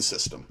immune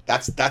system.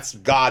 That's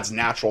God's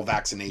natural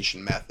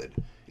vaccination method,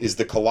 is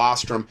the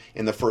colostrum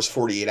in the first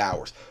 48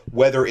 hours.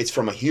 Whether it's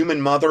from a human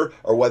mother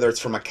or whether it's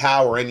from a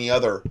cow or any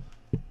other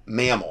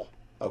mammal,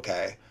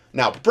 okay?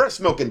 Now,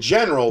 breast milk in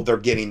general, they're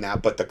getting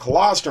that, but the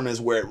colostrum is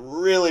where it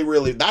really,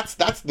 really, that's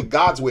the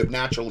God's way of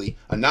naturally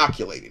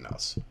inoculating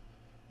us,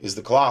 is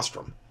the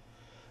colostrum.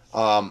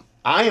 I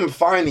am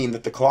finding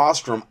that the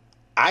colostrum,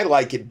 I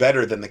like it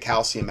better than the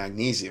calcium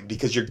magnesium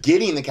because you're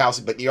getting the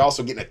calcium, but you're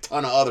also getting a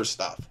ton of other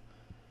stuff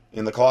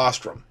in the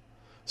colostrum.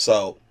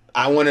 So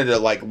I wanted to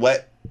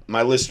let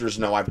my listeners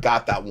know I've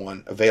got that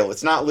one available.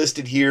 It's not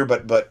listed here,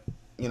 but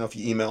if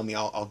you email me,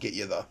 I'll get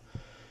you the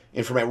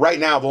information. Right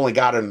now, I've only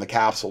got it in the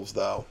capsules,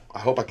 though. I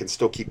hope I can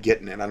still keep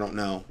getting it. I don't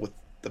know with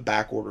the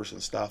back orders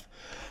and stuff.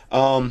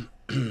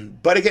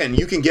 But again,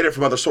 you can get it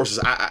from other sources.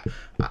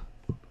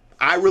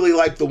 I really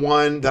like the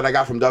one that I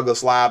got from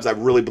Douglas Labs. I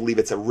really believe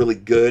it's a really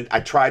good. I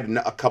tried one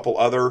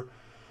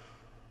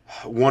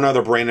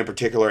other brand in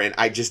particular, and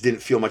I just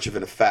didn't feel much of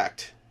an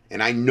effect.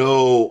 And I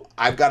know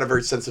I've got a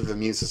very sensitive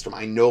immune system.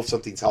 I know if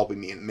something's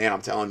helping me, and man,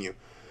 I'm telling you,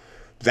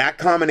 that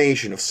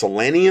combination of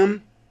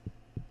selenium,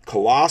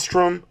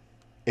 colostrum,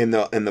 and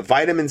the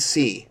vitamin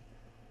C,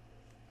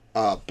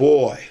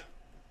 boy,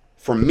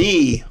 for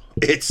me,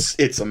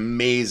 it's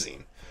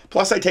amazing.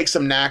 Plus, I take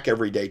some NAC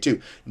every day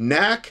too.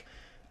 NAC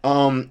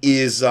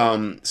is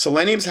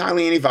selenium's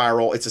highly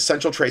antiviral. It's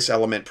essential trace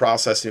element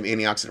processing of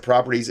antioxidant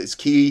properties. It's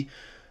key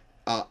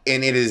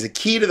and it is a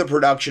key to the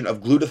production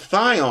of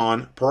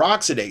glutathione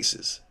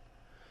peroxidases,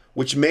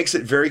 which makes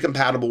it very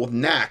compatible with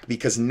NAC,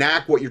 because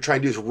NAC, what you're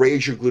trying to do is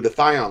raise your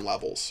glutathione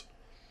levels.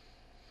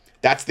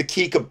 That's the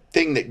key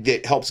thing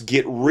that helps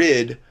get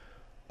rid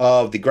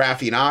of the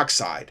graphene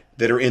oxide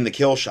that are in the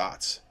kill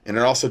shots, and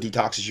it also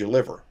detoxes your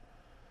liver.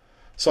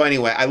 So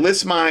anyway, I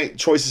list my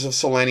choices of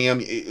selenium.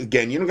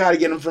 Again, you don't got to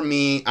get them from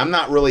me.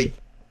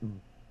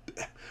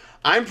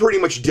 I'm pretty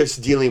much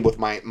just dealing with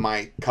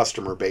my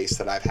customer base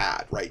that I've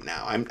had right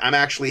now. I'm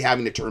actually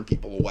having to turn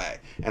people away.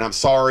 And I'm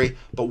sorry,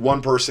 but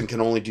one person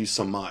can only do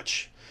so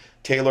much.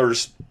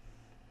 Taylor's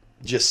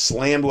just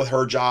slammed with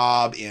her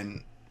job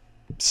in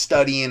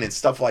studying and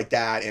stuff like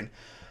that. And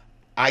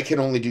I can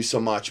only do so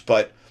much.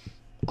 But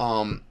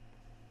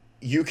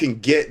you can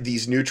get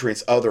these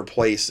nutrients other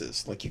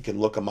places. Like you can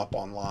look them up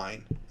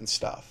online and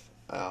stuff.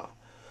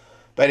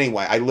 But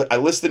anyway, I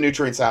list the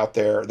nutrients out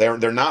there.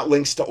 They're not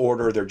links to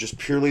order. They're just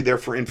purely there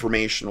for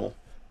informational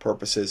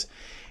purposes.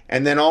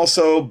 And then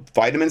also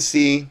vitamin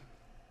C.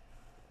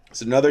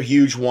 It's another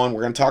huge one.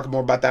 We're going to talk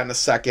more about that in a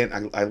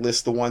second. I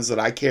list the ones that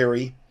I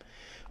carry.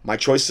 My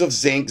choices of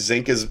zinc.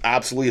 Zinc is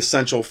absolutely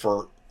essential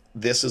for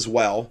this as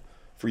well,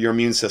 for your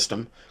immune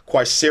system.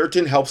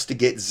 Quercetin helps to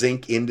get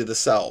zinc into the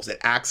cells. It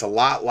acts a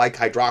lot like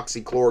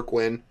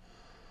hydroxychloroquine,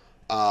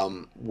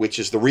 which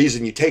is the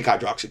reason you take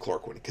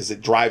hydroxychloroquine, because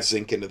it drives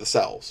zinc into the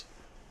cells.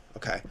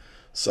 Okay,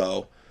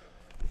 so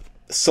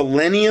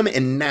selenium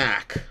and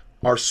NAC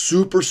are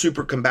super,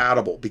 super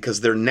compatible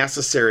because they're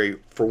necessary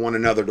for one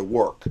another to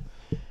work.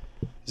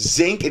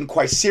 Zinc and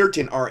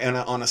quercetin are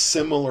on a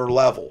similar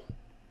level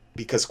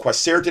because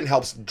quercetin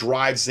helps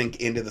drive zinc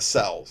into the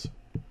cells.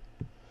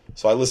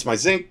 So I list my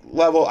zinc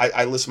level.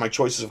 I list my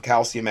choices of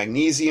calcium,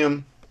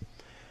 magnesium.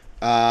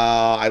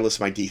 I list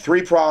my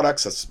D3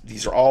 products.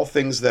 These are all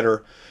things that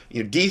are,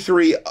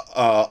 D3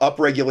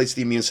 upregulates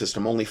the immune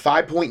system. Only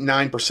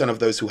 5.9% of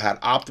those who had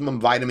optimum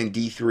vitamin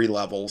D3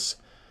 levels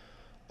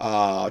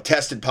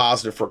tested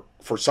positive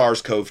for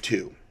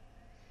SARS-CoV-2.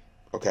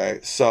 Okay,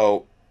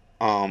 so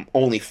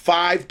only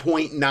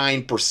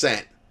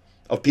 5.9%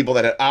 of people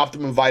that had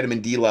optimum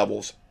vitamin D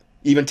levels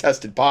even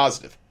tested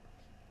positive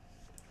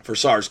for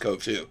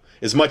SARS-CoV-2.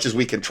 As much as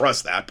we can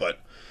trust that,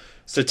 but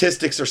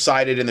statistics are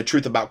cited in The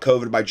Truth About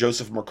COVID by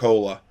Joseph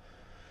Mercola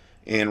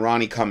and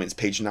Ronnie Cummins,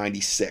 page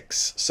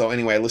 96. So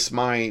anyway, I list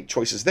my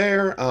choices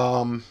there.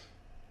 I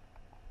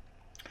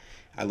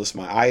list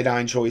my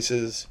iodine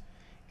choices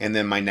and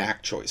then my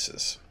NAC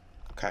choices.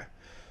 Okay.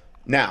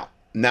 Now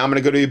I'm going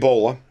to go to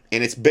Ebola,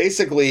 and it's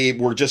basically,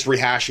 we're just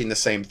rehashing the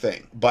same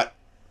thing, but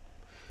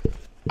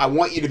I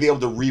want you to be able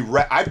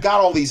to I've got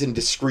all these in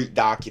discrete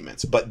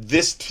documents, but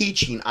this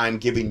teaching, I'm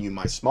giving you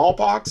my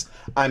smallpox,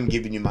 I'm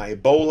giving you my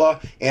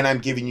Ebola, and I'm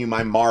giving you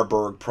my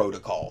Marburg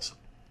protocols,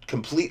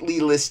 completely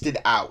listed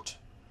out.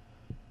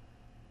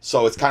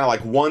 So it's kind of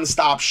like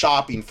one-stop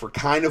shopping for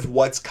kind of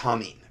what's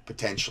coming,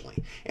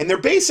 potentially. And they're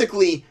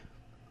basically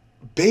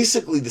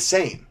the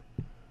same.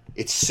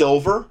 It's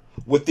silver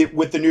with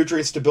the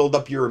nutrients to build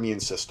up your immune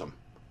system,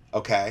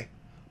 okay?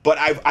 But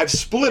I've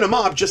split them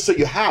up just so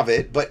you have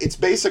it, but it's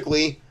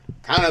basically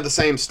kind of the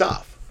same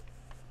stuff.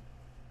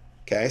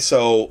 Okay,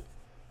 so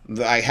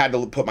I had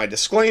to put my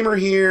disclaimer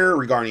here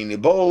regarding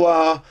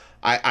Ebola.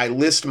 I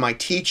list my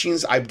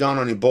teachings I've done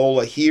on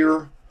Ebola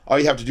here. All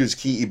you have to do is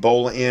key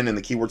Ebola in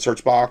the keyword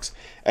search box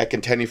at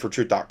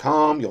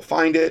contendingfortruth.com. You'll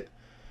find it.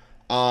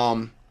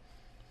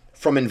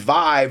 From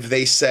Envive,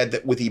 they said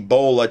that with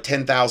Ebola,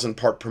 10,000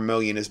 part per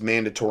million is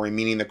mandatory,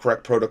 meaning the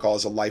correct protocol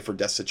is a life or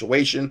death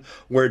situation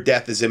where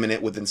death is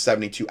imminent within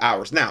 72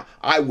 hours. Now,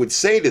 I would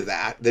say to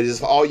that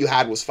if all you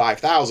had was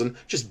 5,000,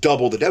 just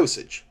double the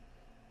dosage.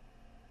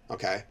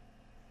 Okay?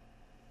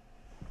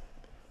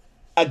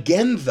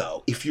 Again,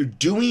 though, if you're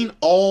doing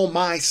all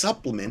my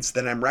supplements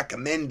that I'm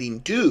recommending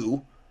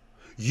do,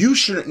 you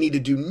shouldn't need to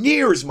do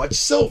near as much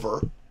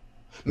silver.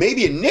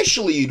 Maybe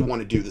initially you'd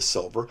want to do the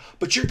silver,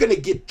 but you're going to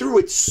get through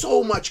it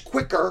so much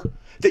quicker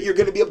that you're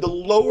going to be able to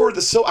lower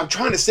the silver. I'm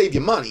trying to save you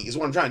money is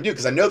what I'm trying to do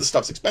because I know the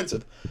stuff's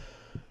expensive.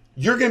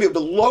 You're going to be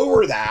able to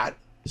lower that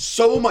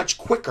so much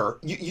quicker.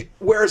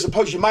 Whereas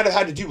opposed, you might have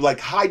had to do like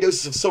high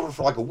doses of silver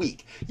for like a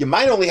week. You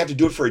might only have to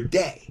do it for a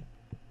day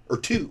or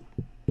two.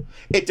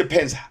 It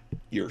depends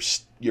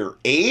your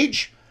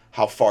age,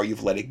 how far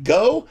you've let it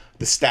go,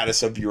 the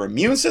status of your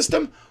immune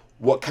system,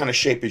 what kind of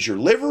shape is your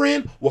liver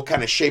in? What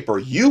kind of shape are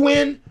you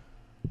in?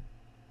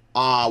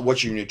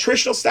 What's your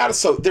nutritional status?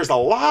 So there's a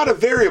lot of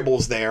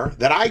variables there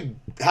that I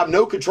have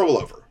no control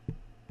over.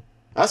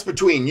 That's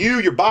between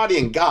you, your body,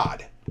 and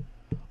God.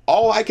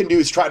 All I can do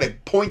is try to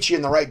point you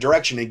in the right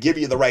direction and give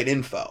you the right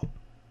info.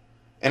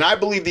 And I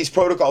believe these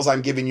protocols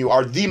I'm giving you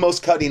are the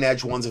most cutting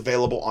edge ones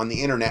available on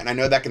the internet. And I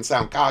know that can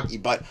sound cocky,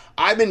 but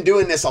I've been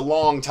doing this a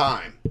long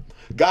time.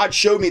 God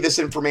showed me this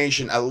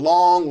information a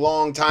long,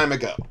 long time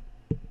ago.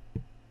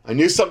 I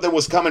knew something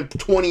was coming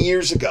 20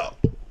 years ago.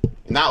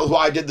 And that was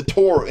why I did the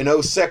tour in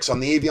 2006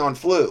 on the avian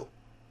flu.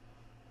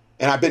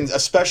 And I've been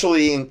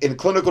especially in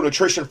clinical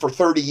nutrition for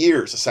 30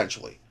 years,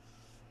 essentially.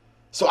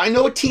 So I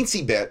know a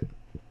teensy bit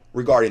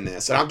regarding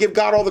this. And I'll give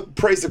God all the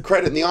praise, the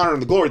credit, and the honor,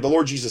 and the glory of the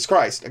Lord Jesus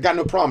Christ. I got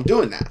no problem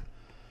doing that.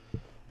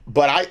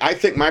 But I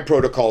think my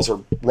protocols are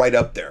right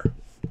up there.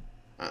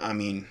 I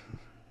mean,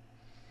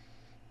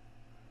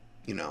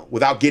 you know,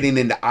 without getting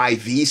into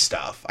IV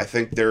stuff, I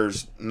think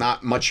there's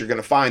not much you're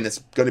going to find that's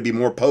going to be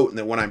more potent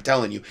than what I'm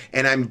telling you.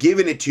 And I'm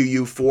giving it to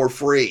you for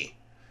free.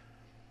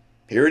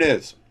 Here it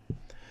is.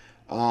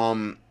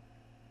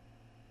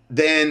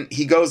 Then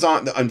he goes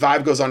on, and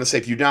Vive goes on to say,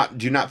 if you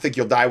do not think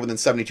you'll die within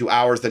 72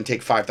 hours, then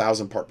take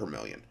 5,000 part per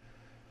million.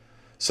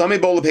 Some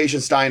Ebola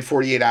patients die in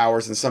 48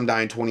 hours and some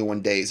die in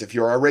 21 days. If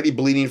you're already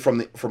bleeding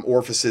from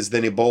orifices,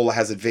 then Ebola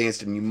has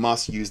advanced and you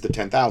must use the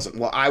 10,000.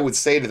 Well, I would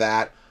say to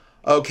that,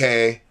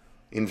 okay,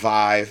 in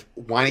Vive,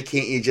 why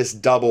can't you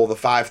just double the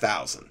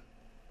 5,000?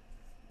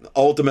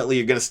 Ultimately,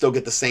 you're going to still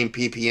get the same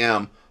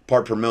ppm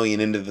part per million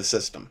into the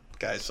system.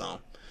 Okay, so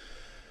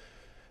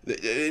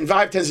and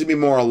Vive tends to be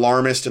more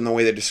alarmist in the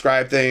way they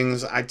describe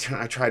things. I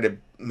try to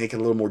make it a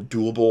little more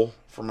doable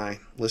for my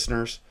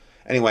listeners.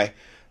 Anyway,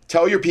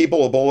 tell your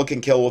people Ebola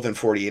can kill within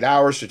 48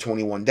 hours to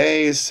 21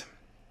 days.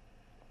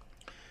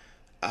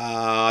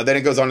 Then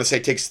it goes on to say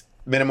it takes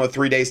minimum of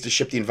 3 days to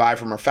ship the Vive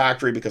from our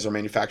factory because our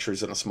manufacturer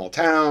is in a small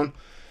town.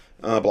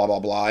 Blah, blah,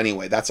 blah.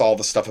 Anyway, that's all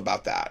the stuff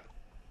about that.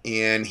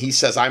 And he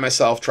says, I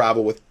myself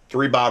travel with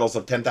 3 bottles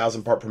of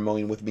 10,000 part per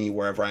million with me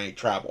wherever I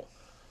travel.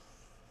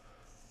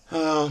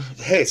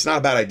 Hey, it's not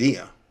a bad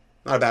idea.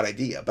 Not a bad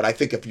idea. But I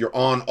think if you're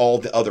on all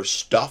the other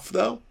stuff,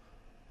 though,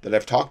 that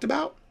I've talked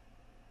about,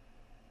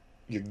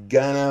 you're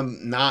gonna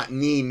not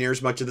need near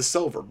as much of the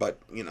silver. But,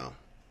 you know,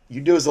 you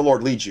do as the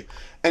Lord leads you.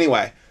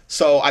 Anyway,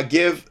 so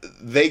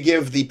they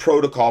give the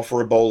protocol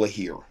for Ebola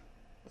here.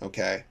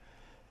 Okay.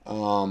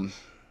 When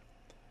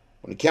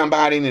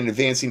combating and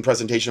advancing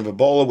presentation of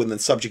Ebola within the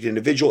subject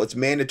individual, it's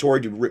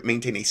mandatory to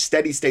maintain a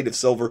steady state of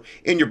silver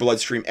in your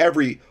bloodstream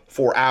every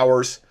 4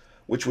 hours,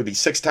 which would be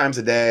 6 times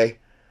a day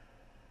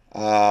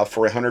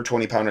for a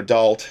 120-pound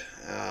adult,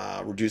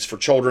 reduced for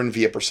children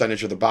via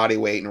percentage of the body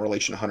weight in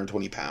relation to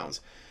 120 pounds.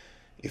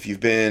 If you've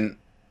been,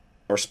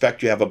 or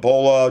suspect you have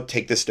Ebola,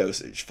 take this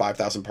dosage,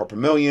 5,000 part per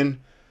million,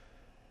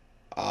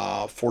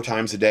 4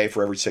 times a day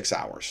for every 6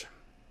 hours.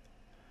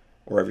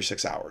 Or every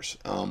 6 hours,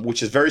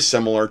 which is very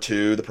similar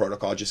to the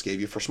protocol I just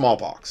gave you for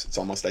smallpox. It's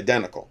almost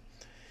identical.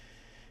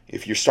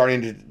 If you're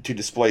starting to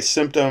display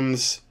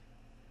symptoms,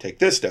 take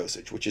this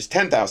dosage, which is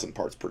 10,000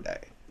 parts per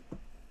day,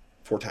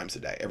 4 times a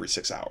day, every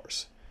 6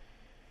 hours.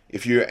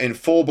 If you're in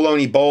full-blown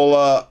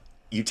Ebola,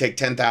 you take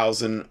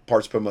 10,000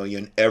 parts per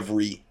million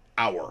every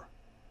hour.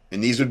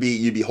 And these would be,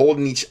 you'd be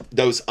holding each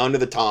dose under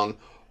the tongue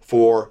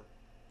for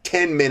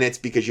 10 minutes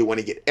because you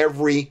want to get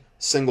every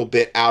single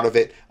bit out of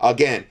it.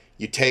 Again,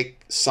 you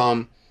take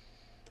some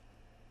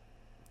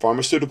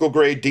pharmaceutical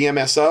grade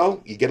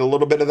DMSO, you get a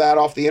little bit of that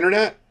off the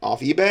internet,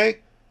 off eBay,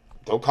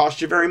 don't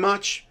cost you very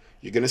much.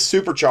 You're going to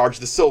supercharge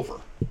the silver.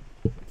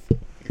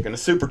 You're going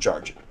to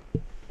supercharge it.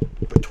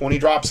 Put 20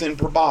 drops in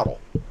per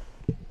bottle.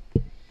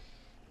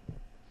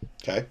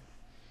 Okay.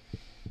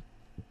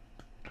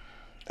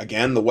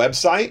 Again, the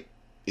website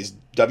is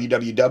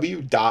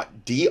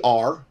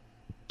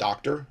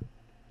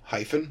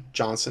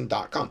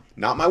www.dr-johnson.com.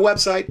 Not my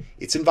website.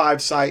 It's in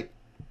Vive's site.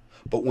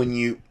 But when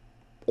you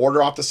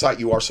order off the site,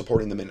 you are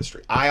supporting the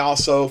ministry. I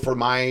also, for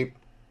my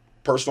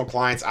personal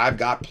clients, I've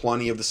got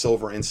plenty of the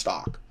silver in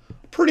stock.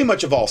 Pretty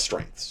much of all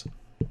strengths.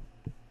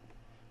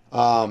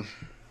 Okay.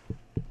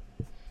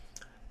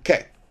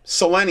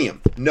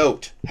 Selenium,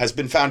 note, has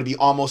been found to be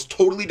almost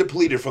totally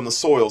depleted from the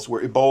soils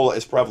where Ebola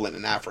is prevalent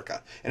in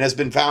Africa and has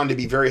been found to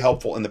be very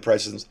helpful in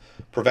the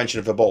prevention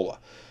of Ebola.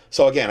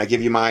 So again, I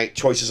give you my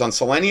choices on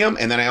selenium,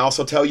 and then I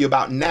also tell you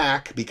about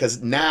NAC,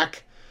 because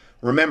NAC,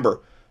 remember,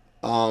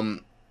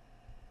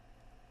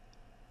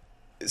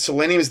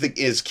 selenium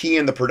is key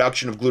in the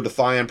production of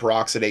glutathione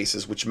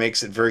peroxidases, which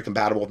makes it very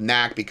compatible with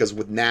NAC, because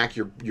with NAC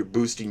you're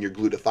boosting your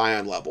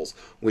glutathione levels,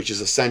 which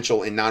is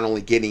essential in not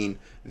only getting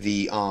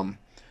the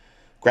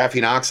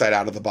graphene oxide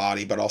out of the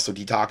body, but also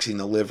detoxing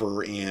the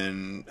liver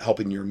and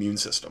helping your immune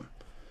system.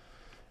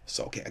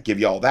 So, okay, I give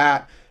you all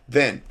that.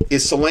 Then,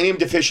 is selenium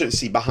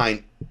deficiency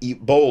behind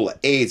Ebola,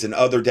 AIDS, and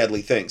other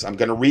deadly things? I'm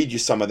going to read you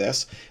some of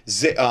this.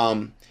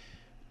 Ebola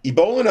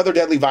and other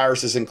deadly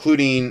viruses,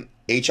 including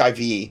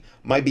HIV,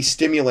 might be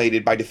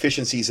stimulated by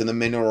deficiencies in the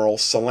mineral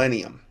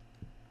selenium.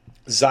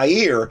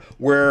 Zaire,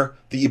 where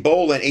the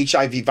Ebola and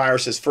HIV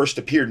viruses first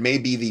appeared, may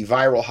be the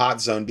viral hot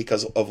zone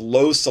because of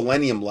low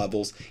selenium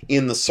levels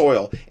in the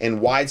soil and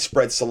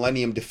widespread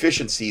selenium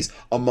deficiencies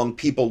among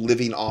people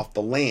living off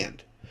the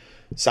land.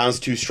 Sounds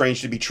too strange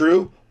to be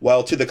true?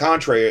 Well, to the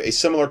contrary, a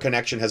similar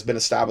connection has been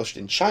established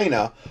in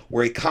China,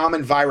 where a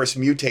common virus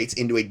mutates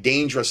into a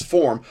dangerous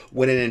form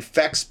when it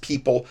infects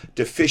people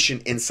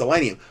deficient in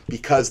selenium,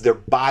 because their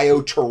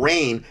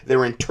bioterrain,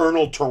 their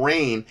internal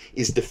terrain,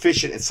 is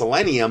deficient in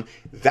selenium.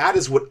 That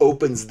is what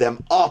opens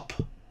them up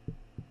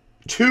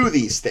to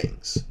these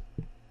things.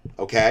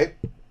 Okay?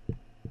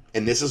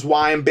 And this is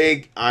why I'm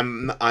big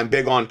on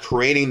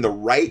creating the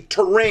right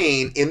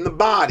terrain in the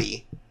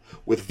body,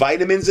 with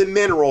vitamins and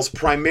minerals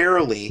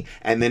primarily,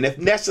 and then if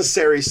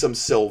necessary some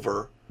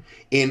silver,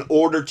 in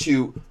order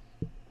to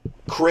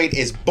create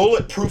as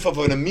bulletproof of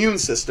an immune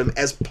system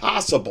as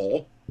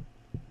possible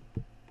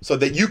so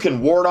that you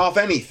can ward off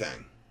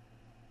anything.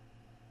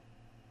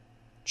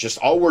 Just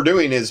all we're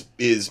doing is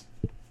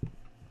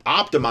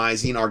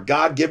optimizing our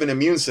God-given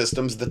immune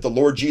systems that the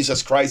Lord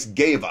Jesus Christ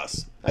gave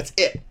us. That's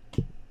it.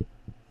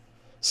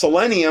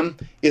 Selenium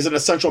is an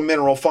essential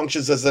mineral,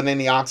 functions as an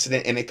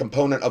antioxidant and a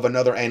component of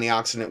another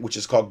antioxidant, which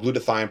is called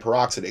glutathione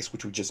peroxidase,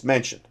 which we just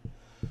mentioned.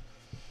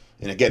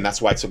 And again,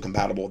 that's why it's so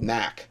compatible with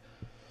NAC.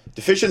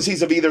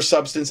 Deficiencies of either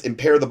substance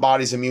impair the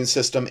body's immune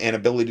system and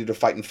ability to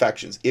fight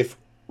infections. If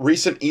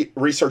recent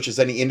research is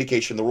any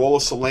indication, the role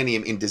of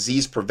selenium in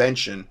disease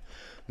prevention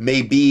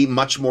may be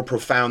much more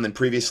profound than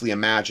previously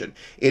imagined.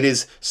 It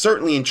is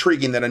certainly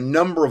intriguing that a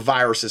number of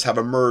viruses have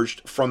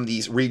emerged from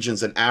these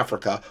regions in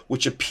Africa,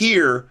 which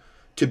appear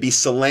to be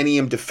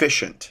selenium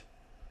deficient.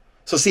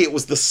 So see, it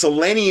was the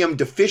selenium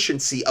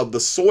deficiency of the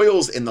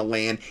soils in the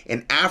land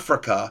in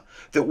Africa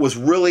that was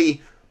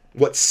really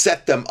what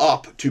set them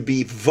up to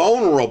be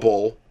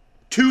vulnerable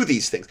to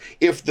these things.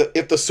 If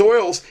the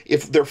soils,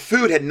 if their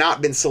food had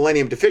not been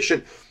selenium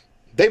deficient,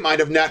 they might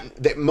have not,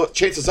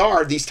 chances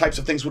are these types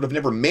of things would have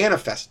never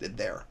manifested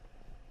there.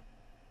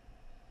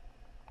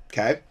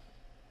 Okay?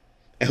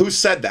 And who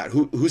said that?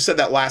 Who said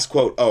that last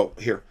quote? Oh,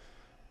 here.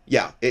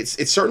 Yeah,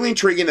 it's certainly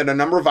intriguing that a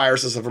number of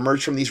viruses have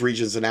emerged from these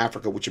regions in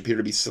Africa which appear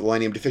to be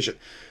selenium deficient.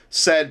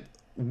 Said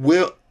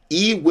Will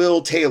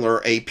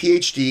Taylor, a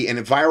PhD and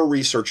a viral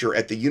researcher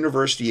at the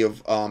University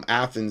of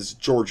Athens,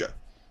 Georgia.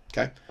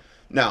 Okay?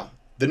 Now,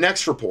 the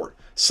next report.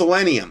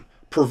 Selenium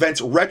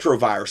prevents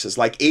retroviruses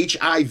like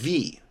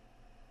HIV,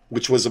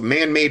 which was a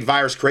man-made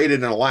virus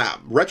created in a lab.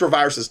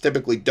 Retroviruses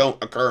typically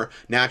don't occur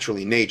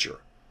naturally in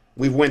nature.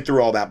 We've went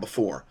through all that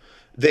before.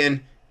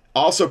 Then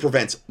also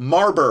prevents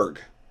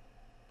Marburg,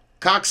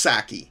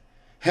 Coxsackie,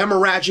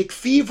 hemorrhagic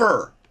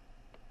fever,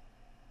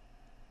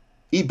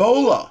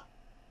 Ebola.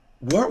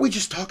 Weren't we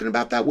just talking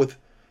about that with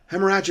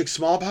hemorrhagic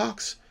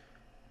smallpox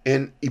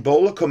and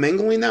Ebola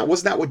commingling that?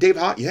 Wasn't that what Dave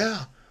Hott?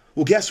 Yeah.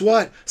 Well, guess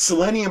what?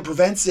 Selenium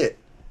prevents it.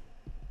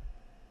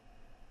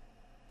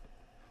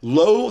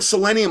 Low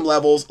selenium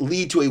levels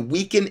lead to a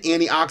weakened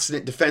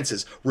antioxidant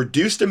defenses,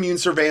 reduced immune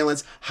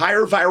surveillance,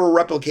 higher viral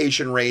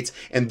replication rates,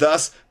 and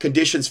thus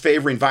conditions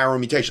favoring viral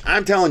mutation.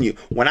 I'm telling you,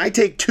 when I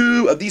take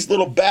 2 of these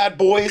little bad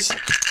boys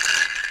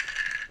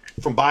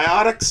from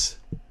Biotics,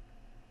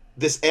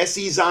 this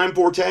SE Zyme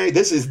Forte,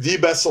 this is the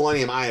best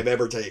selenium I have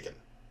ever taken.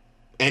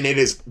 And it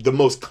is the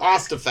most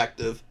cost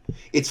effective.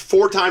 It's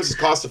 4 times as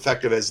cost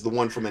effective as the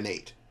one from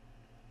Innate.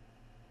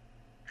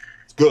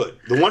 It's good.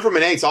 The one from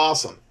Innate's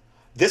awesome.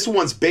 This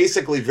one's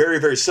basically very,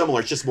 very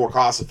similar. It's just more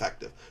cost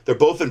effective. They're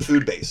both in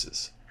food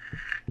bases.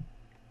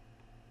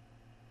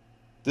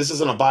 This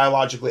isn't a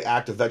biologically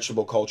active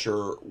vegetable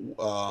culture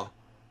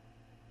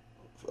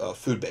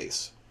food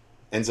base,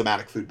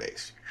 enzymatic food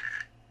base.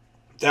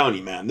 I'm telling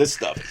you, man, this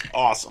stuff is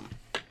awesome.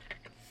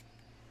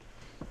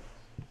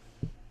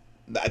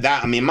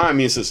 I mean, my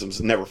immune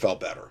system's never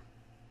felt better.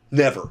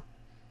 Never.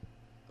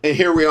 And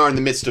here we are in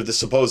the midst of the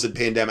supposed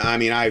pandemic. I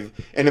mean,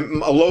 and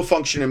a low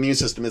functioning immune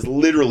system is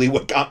literally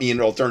what got me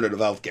into alternative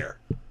healthcare.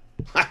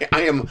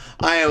 I am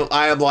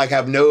like,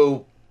 have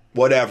no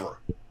whatever.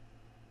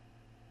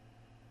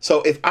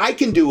 So if I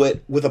can do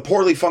it with a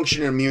poorly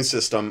functioning immune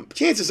system,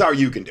 chances are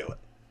you can do it.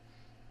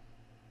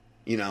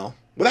 You know,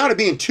 without it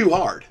being too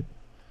hard.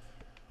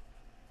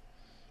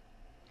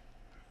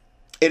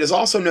 It is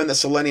also known that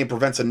selenium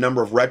prevents a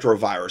number of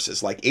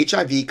retroviruses like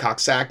HIV,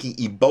 Coxsackie,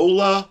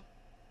 Ebola,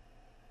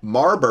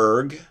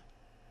 Marburg.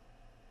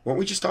 Weren't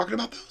we just talking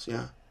about those?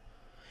 Yeah.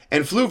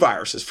 And flu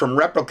viruses from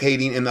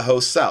replicating in the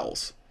host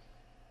cells.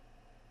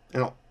 I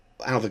don't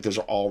think those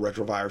are all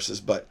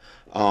retroviruses, but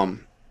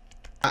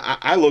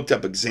I looked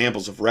up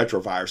examples of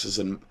retroviruses,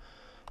 and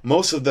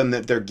most of them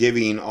that they're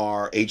giving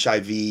are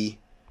HIV,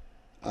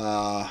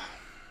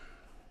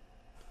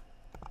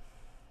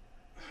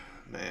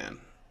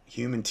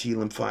 human T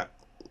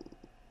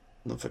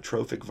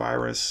lymphotropic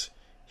virus,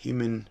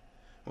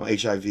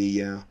 HIV,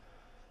 yeah.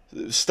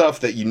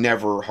 Stuff that you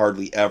never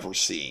hardly ever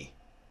see.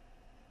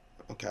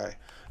 Okay.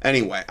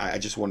 Anyway, I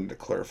just wanted to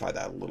clarify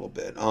that a little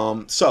bit.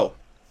 So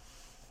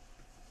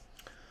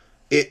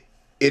it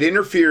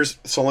interferes,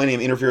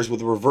 selenium interferes with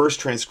the reverse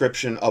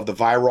transcription of the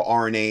viral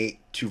RNA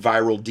to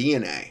viral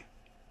DNA.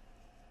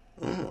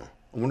 Oh,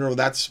 I wonder if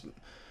that's,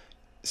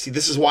 see,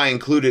 this is why I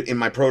include it in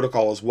my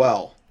protocol as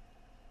well.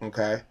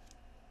 Okay.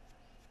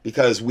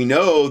 Because we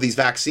know these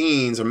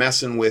vaccines are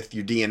messing with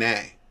your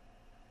DNA.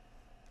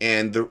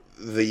 And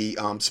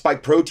the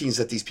spike proteins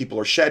that these people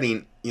are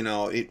shedding, you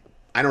know,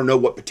 I don't know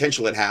what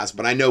potential it has,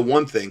 but I know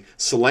one thing: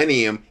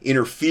 selenium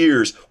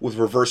interferes with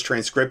reverse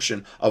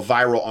transcription of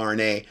viral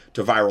RNA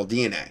to viral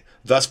DNA,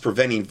 thus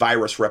preventing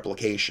virus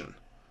replication.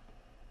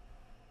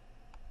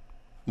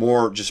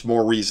 More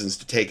reasons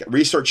to take it.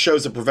 Research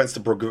shows it prevents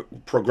the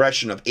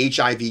progression of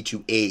HIV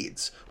to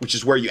AIDS, which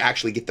is where you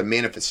actually get the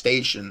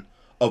manifestation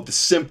of the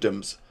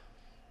symptoms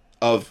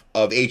of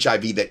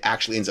HIV that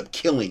actually ends up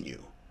killing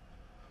you.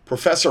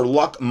 Professor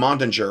Luc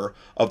Montanger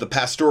of the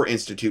Pasteur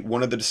Institute,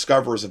 one of the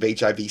discoverers of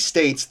HIV,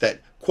 states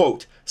that,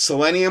 quote,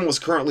 selenium was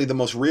currently the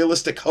most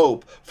realistic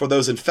hope for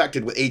those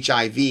infected with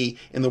HIV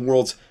in the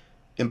world's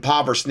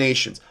impoverished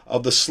nations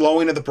of the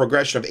slowing of the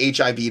progression of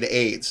HIV to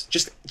AIDS.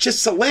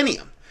 Just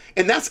selenium.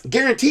 And that's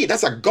guaranteed.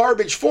 That's a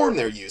garbage form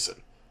they're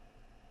using.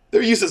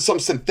 They're using some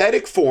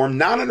synthetic form,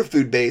 not on a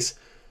food base,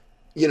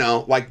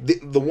 like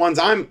the ones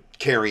I'm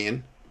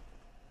carrying.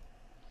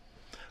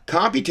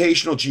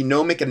 Computational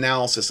genomic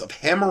analysis of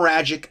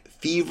hemorrhagic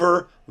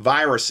fever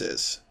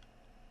viruses,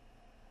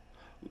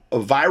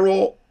 of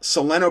viral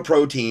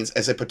selenoproteins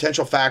as a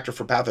potential factor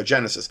for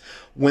pathogenesis.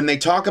 When they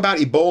talk about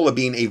Ebola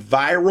being a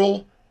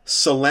viral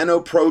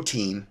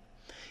selenoprotein,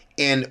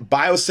 and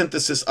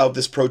biosynthesis of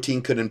this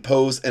protein could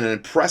impose an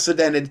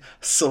unprecedented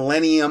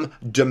selenium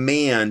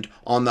demand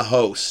on the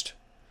host.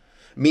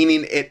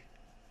 Meaning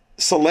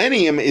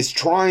selenium is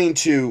trying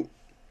to,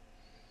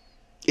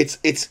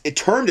 it's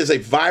termed as a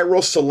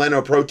viral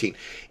selenoprotein.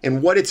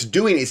 And what it's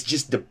doing is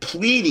just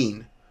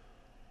depleting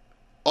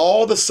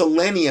all the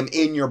selenium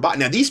in your body.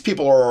 Now, these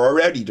people are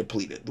already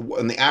depleted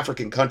in the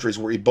African countries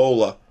where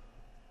Ebola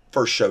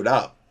first showed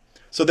up.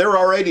 So they're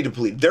already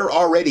depleted. They're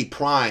already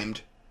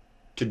primed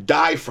to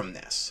die from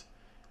this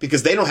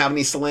because they don't have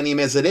any selenium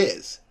as it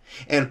is.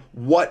 And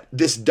what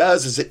this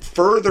does is it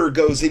further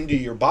goes into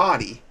your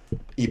body,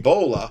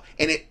 Ebola,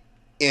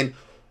 and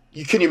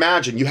you can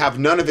imagine you have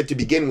none of it to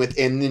begin with,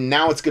 and then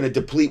now it's going to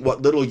deplete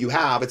what little you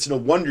have. It's no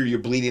wonder you're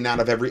bleeding out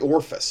of every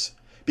orifice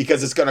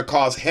because it's going to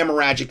cause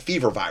hemorrhagic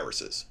fever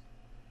viruses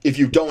if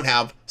you don't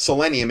have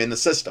selenium in the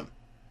system.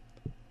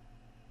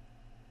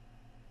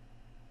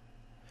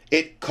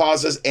 It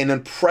causes an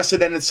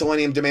unprecedented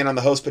selenium demand on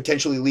the host,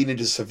 potentially leading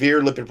to severe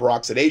lipid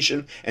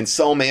peroxidation and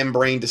cell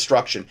membrane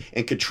destruction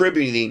and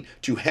contributing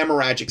to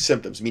hemorrhagic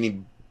symptoms,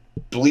 meaning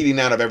bleeding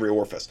out of every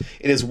orifice.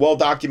 It is well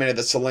documented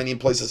that selenium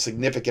plays a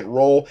significant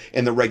role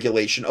in the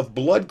regulation of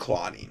blood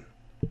clotting.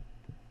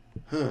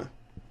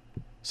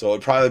 So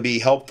it'd probably be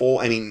helpful.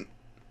 I mean,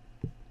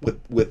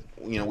 with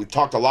we've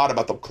talked a lot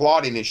about the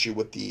clotting issue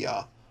with the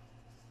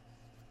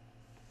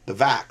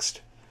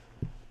Vaxxed.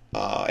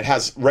 It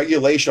has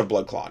regulation of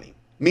blood clotting,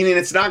 meaning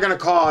it's not going to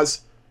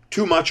cause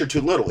too much or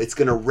too little. It's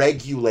going to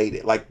regulate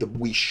it like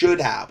we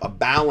should have a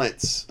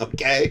balance,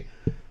 okay?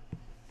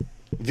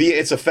 Via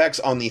its effects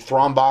on the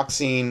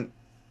thromboxane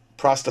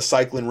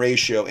prostacyclin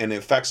ratio and the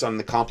effects on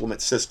the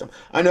complement system.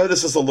 I know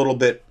this is a little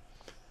bit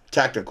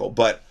technical,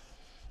 but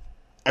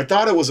I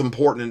thought it was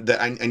important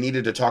that I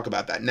needed to talk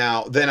about that.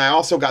 Now, then I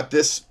also got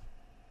this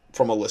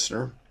from a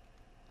listener,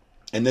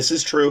 and this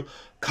is true.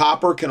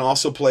 Copper can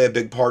also play a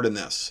big part in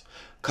this.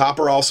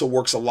 Copper also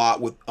works a lot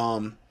with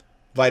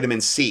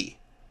vitamin C.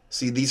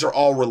 See, these are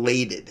all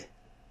related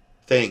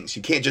things.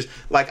 You can't just,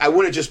 I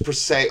wouldn't just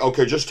say,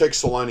 okay, just take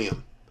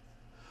selenium.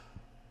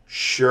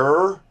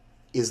 Sure,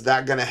 is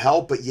that going to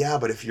help? But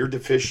if you're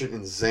deficient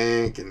in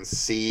zinc and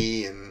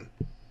C and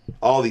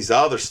all these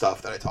other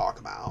stuff that I talk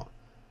about,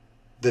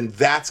 then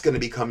that's going to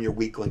become your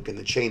weak link in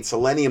the chain.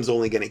 Selenium's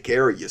only going to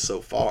carry you so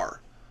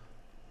far.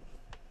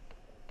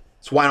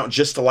 So why don't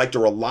just like to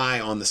rely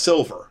on the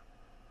silver?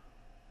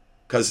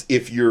 Because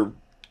if you're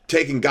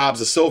taking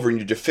gobs of silver and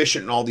you're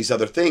deficient in all these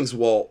other things,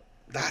 well,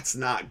 that's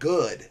not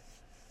good.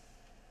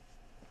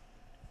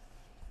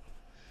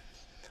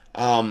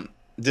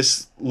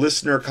 This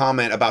listener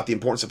comment about the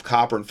importance of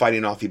copper in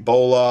fighting off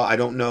Ebola. I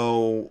don't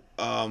know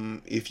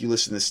if you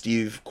listen to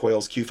Steve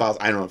Quayle's Q Files.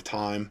 I don't have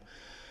time.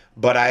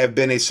 But I have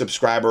been a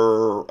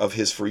subscriber of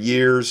his for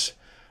years.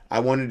 I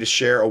wanted to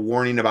share a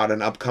warning about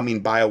an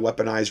upcoming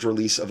bioweaponized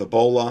release of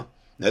Ebola.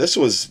 Now,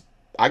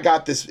 I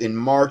got this in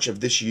March of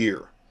this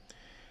year.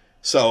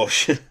 So,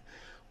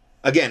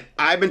 again,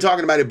 I've been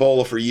talking about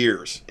Ebola for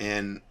years,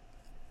 and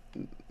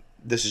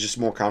this is just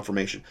more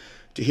confirmation.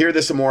 To hear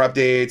this and more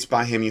updates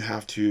by him, you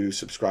have to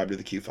subscribe to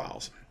the Q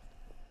Files.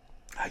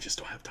 I just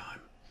don't have time.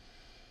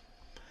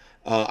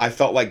 I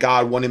felt like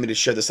God wanted me to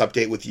share this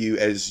update with you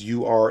as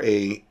you are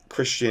a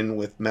Christian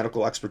with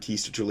medical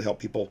expertise to truly help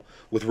people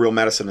with real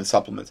medicine and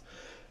supplements.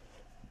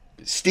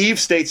 Steve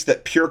states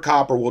that pure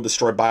copper will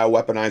destroy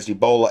bioweaponized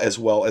Ebola as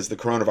well as the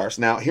coronavirus.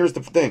 Now, here's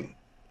the thing.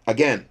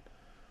 Again,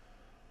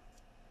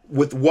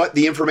 with what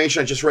the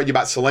information I just read you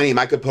about selenium,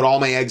 I could put all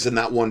my eggs in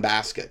that one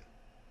basket.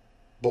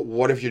 But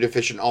what if you're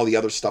deficient in all the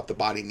other stuff the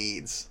body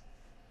needs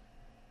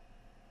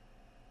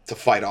to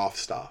fight off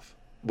stuff?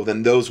 Well,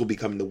 then those will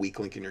become the weak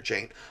link in your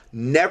chain.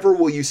 Never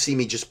will you see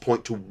me just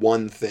point to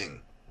one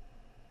thing.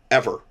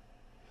 Ever.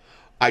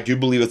 I do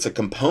believe it's a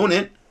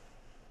component.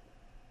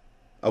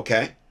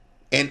 Okay?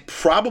 And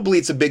probably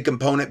it's a big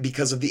component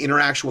because of the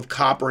interaction with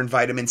copper and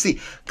vitamin C.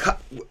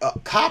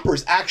 Copper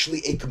is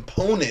actually a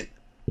component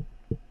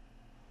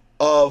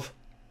of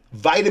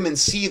vitamin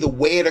C the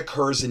way it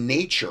occurs in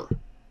nature.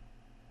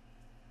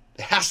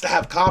 It has to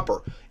have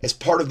copper as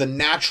part of the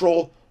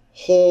natural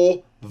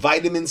whole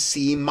vitamin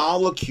C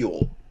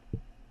molecule.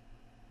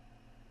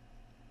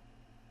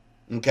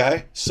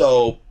 Okay?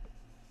 So,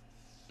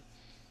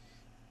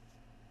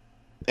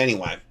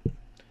 anyway.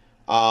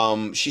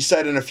 She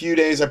said, in a few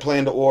days I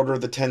plan to order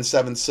the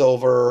 10-7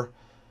 silver.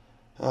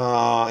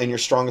 and your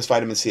strongest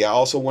vitamin C. I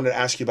also wanted to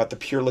ask you about the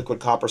pure liquid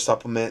copper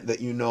supplement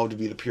that you know to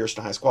be the purest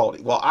and highest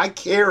quality. Well, I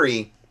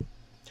carry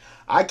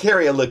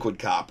a liquid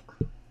copper.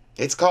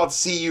 It's called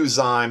CU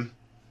Zyme,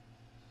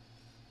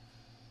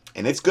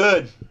 and it's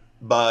good,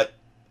 but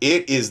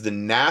it is the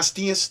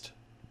nastiest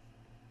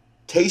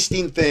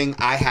tasting thing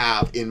I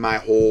have in my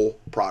whole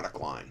product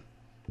line.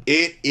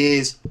 It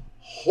is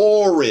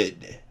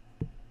horrid.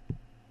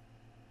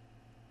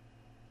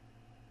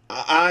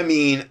 I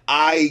mean,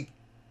 I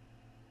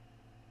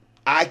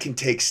can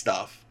take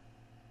stuff.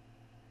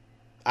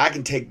 I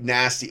can take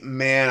nasty.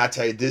 Man, I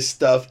tell you, this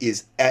stuff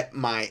is at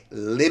my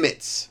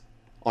limits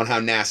on how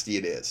nasty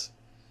it is.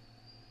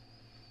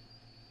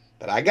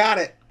 But I got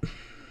it.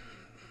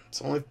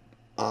 It's only,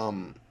 I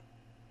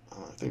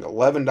think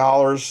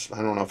 $11.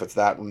 I don't know if it's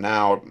that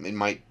now. It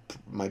might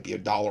be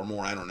 $1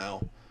 more. I don't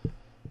know.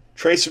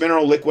 Trace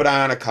Mineral Liquid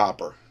Ion of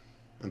Copper.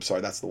 I'm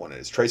sorry, that's the one it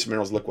is. Trace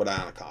Minerals Liquid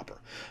Ion of Copper.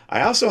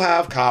 I also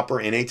have copper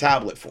in a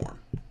tablet form,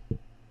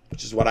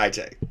 which is what I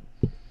take.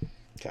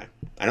 Okay.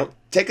 I don't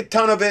take a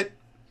ton of it.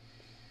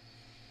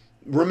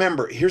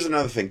 Remember, here's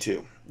another thing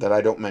too that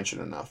I don't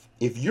mention enough.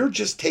 If you're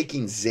just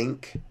taking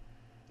zinc,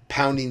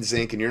 pounding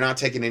zinc, and you're not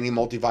taking any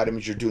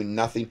multivitamins, you're doing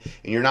nothing,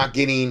 and you're not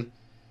getting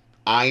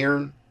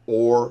iron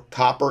or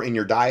copper in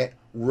your diet,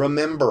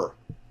 remember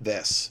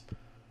this.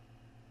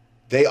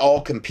 They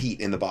all compete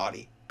in the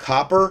body.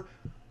 Copper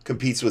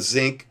competes with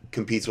zinc,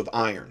 competes with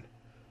iron.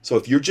 So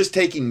if you're just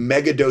taking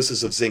mega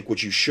doses of zinc,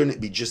 which you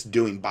shouldn't be just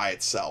doing by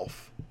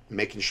itself,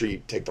 making sure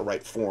you take the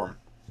right form,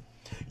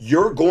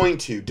 you're going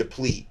to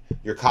deplete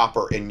your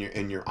copper and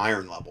your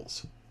iron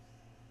levels.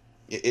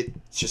 It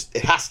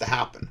has to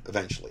happen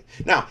eventually.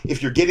 Now,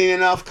 if you're getting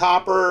enough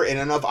copper and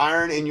enough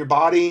iron in your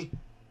body,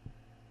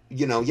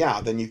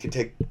 then you can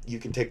take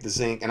the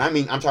zinc. And I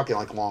mean, I'm talking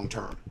like long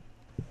term.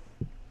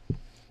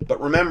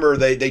 But remember,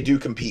 they do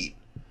compete.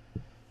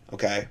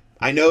 Okay?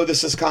 I know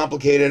this is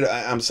complicated.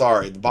 I'm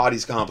sorry. The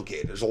body's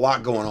complicated. There's a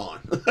lot going on.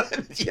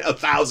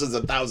 Thousands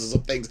and thousands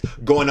of things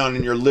going on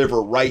in your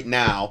liver right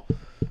now.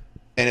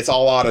 And it's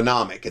all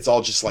autonomic. It's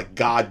all just like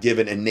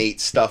God-given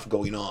innate stuff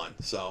going on.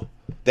 So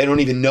they don't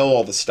even know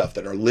all the stuff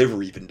that our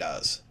liver even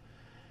does.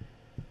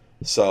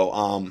 So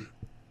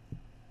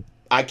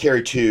I carry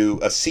a CU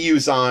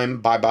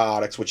Zyme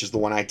Bibiotics, which is the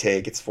one I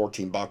take. It's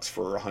 $14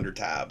 for 100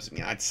 tabs. I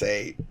mean, I'd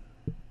say,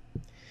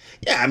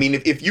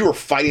 if you were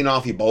fighting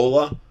off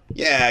Ebola,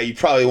 you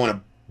probably want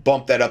to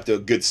bump that up to a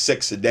good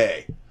 6 a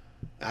day.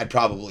 I'd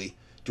probably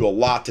do a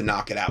lot to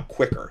knock it out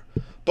quicker.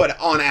 But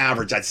on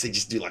average, I'd say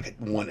just do like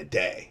one a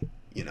day,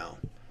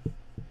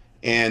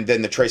 And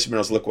then the Trace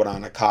Minerals Liquid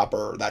Ion of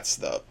Copper, that's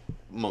the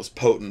most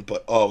potent,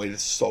 but it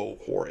is so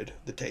horrid,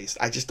 the taste.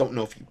 I just don't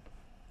know if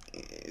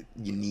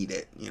you need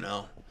it,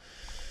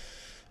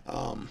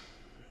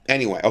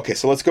 Anyway, okay,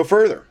 so let's go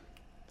further.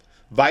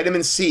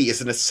 Vitamin C is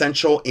an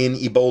essential in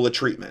Ebola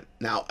treatment.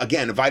 Now,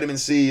 again, vitamin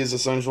C is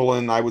essential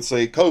in, I would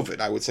say,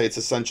 COVID. I would say it's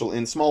essential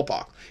in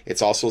smallpox.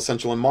 It's also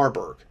essential in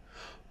Marburg.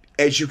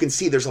 As you can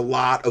see, there's a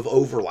lot of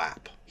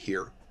overlap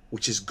here,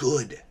 which is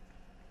good.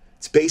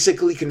 It's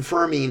basically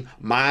confirming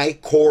my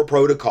core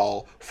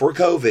protocol for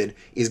COVID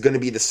is going to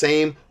be the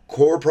same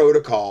core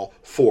protocol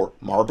for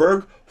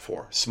Marburg,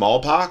 for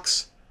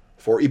smallpox,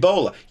 for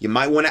Ebola. You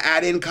might want to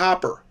add in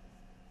copper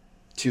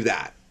to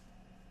that.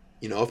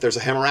 If there's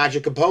a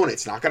hemorrhagic component,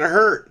 it's not going to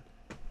hurt.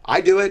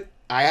 I do it.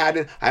 I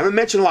haven't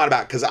mentioned a lot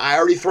about it because I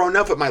already throw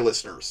enough at my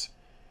listeners,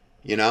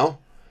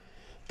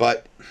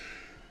 But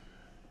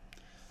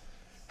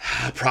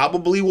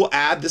probably will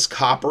add this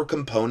copper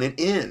component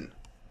in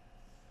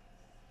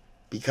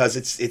because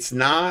it's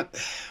not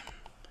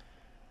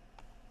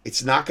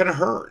going to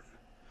hurt.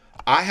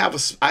 I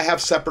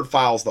have separate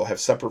files though. I have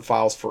separate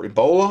files for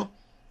Ebola,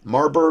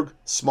 Marburg,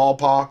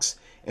 smallpox,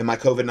 and my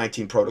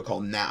COVID-19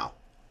 protocol now.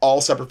 All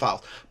separate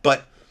files.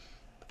 But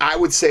I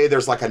would say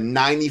there's like a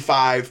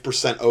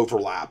 95%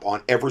 overlap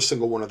on every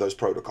single one of those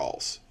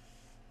protocols.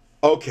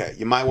 Okay,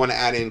 you might want to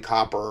add in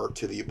copper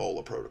to the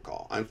Ebola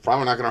protocol. I'm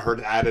probably not going to hurt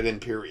to add it in,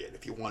 period,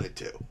 if you wanted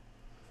to.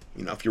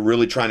 If you're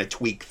really trying to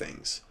tweak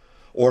things.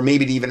 Or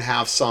maybe to even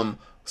have some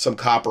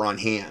copper on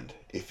hand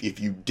if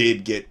you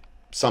did get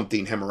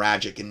something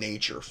hemorrhagic in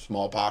nature.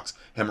 Smallpox,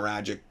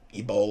 hemorrhagic,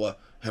 Ebola,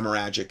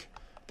 hemorrhagic,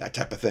 that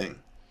type of thing.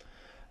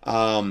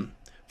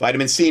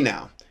 Vitamin C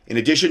now. In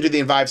addition to the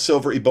Envive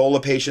Silver,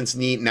 Ebola patients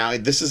need, now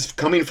this is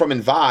coming from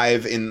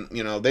Envive,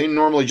 they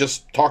normally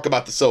just talk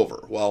about the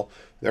silver. Well,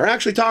 they're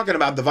actually talking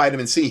about the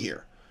vitamin C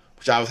here,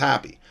 which I was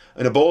happy.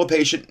 An Ebola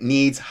patient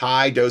needs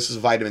high doses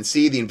of vitamin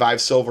C. The Envive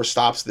Silver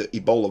stops the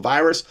Ebola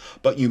virus,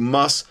 but you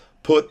must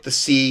put the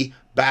C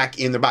back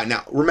in their body.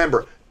 Now,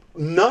 remember,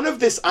 none of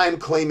this I'm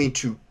claiming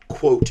to,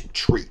 quote,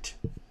 treat.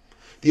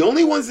 The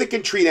only ones that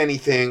can treat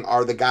anything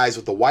are the guys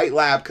with the white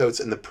lab coats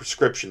and the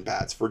prescription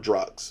pads for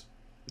drugs,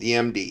 the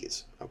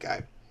MDs,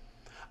 okay?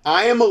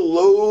 I am a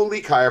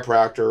lowly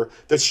chiropractor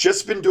that's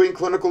just been doing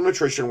clinical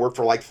nutrition work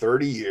for like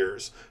 30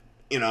 years.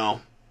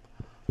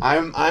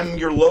 I'm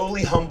your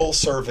lowly, humble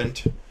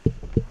servant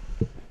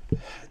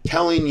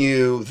telling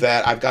you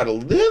that I've got a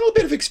little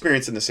bit of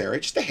experience in this area,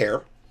 just a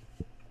hair.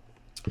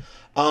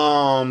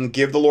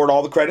 Give the Lord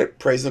all the credit,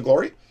 praise, and the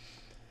glory.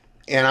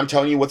 And I'm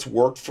telling you what's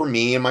worked for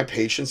me and my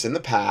patients in the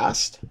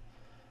past.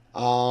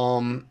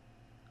 And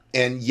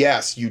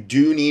yes, you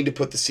do need to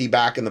put the C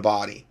back in the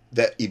body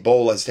that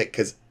Ebola has taken,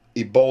 because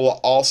Ebola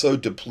also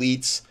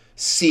depletes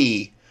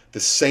C the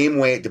same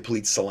way it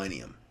depletes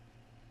selenium.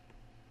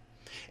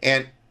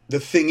 And the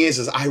thing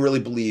is I really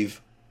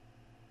believe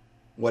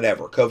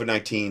whatever,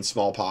 COVID-19,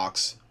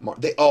 smallpox,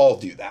 they all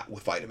do that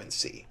with vitamin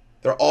C.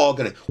 They're all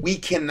we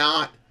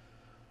cannot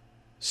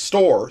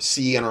store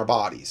C in our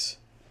bodies.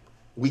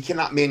 We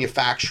cannot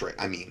manufacture it,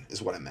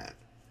 is what I meant.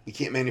 We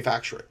can't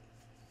manufacture it.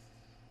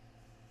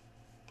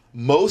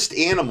 Most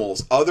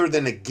animals, other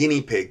than a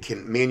guinea pig,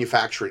 can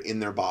manufacture it in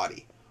their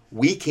body.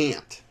 We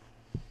can't.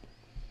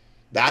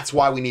 That's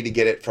why we need to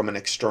get it from an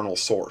external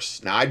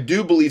source. Now, I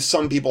do believe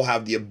some people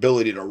have the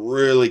ability to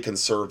really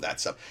conserve that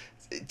stuff.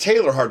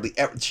 Taylor hardly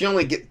ever, she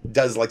only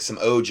does like some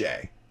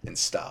OJ and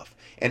stuff.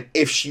 And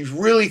if she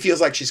really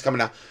feels like she's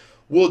coming out,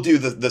 we'll do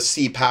the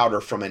C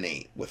powder from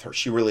Innate with her.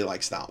 She really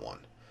likes that one.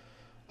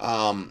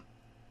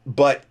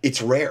 But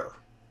it's rare.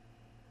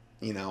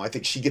 I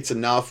think she gets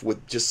enough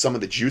with just some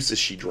of the juices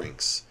she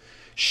drinks.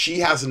 She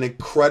has an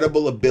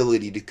incredible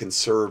ability to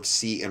conserve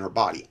C in her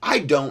body. I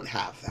don't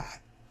have that.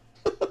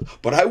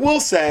 But I will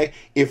say,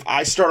 if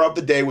I start off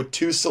the day with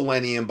 2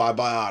 selenium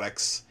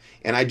bibiotics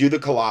and I do the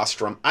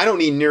colostrum, I don't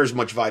need near as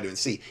much vitamin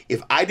C.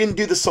 If I didn't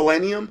do the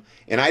selenium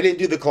and I didn't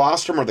do the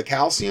colostrum or the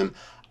calcium,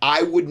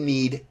 I would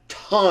need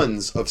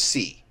tons of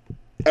C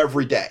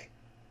every day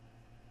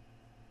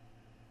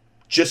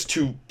just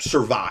to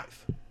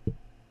survive.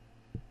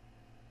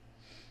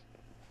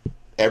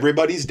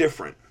 Everybody's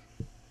different.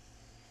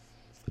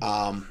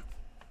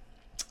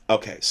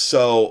 Okay,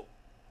 so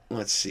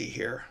let's see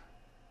here.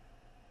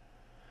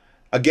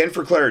 Again,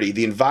 for clarity,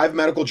 the Envive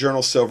Medical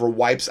Journal Silver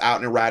wipes out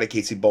and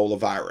eradicates Ebola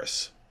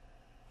virus.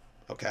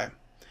 Okay.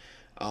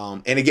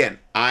 And again,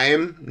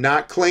 I'm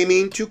not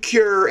claiming to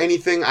cure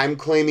anything. All I'm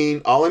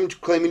claiming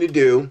to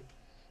do,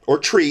 or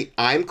treat,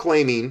 I'm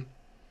claiming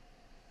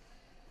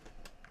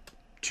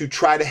to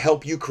try to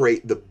help you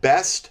create the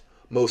best,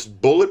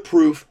 most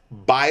bulletproof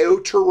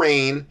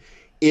bioterrain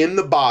in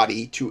the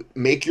body to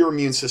make your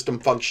immune system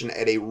function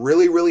at a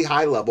really, really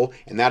high level.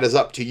 And that is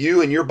up to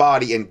you and your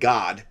body and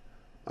God.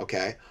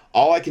 Okay.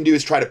 All I can do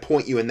is try to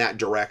point you in that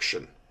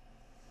direction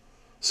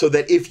so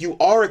that if you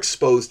are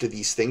exposed to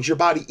these things, your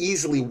body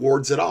easily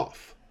wards it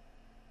off.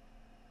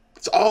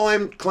 That's all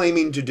I'm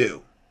claiming to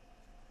do.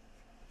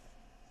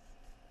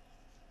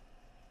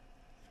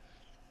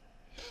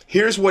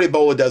 Here's what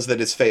Ebola does that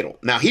is fatal.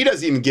 Now, he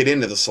doesn't even get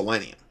into the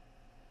selenium.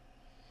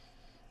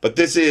 But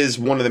this is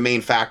one of the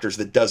main factors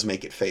that does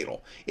make it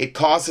fatal. It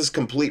causes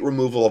complete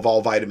removal of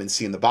all vitamin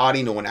C in the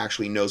body. No one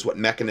actually knows what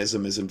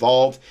mechanism is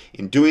involved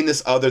in doing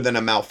this other than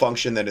a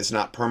malfunction that is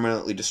not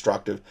permanently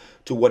destructive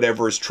to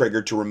whatever is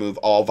triggered to remove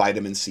all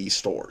vitamin C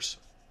stores.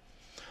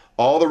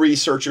 All the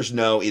researchers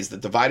know is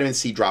that the vitamin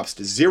C drops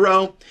to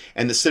 0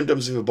 and the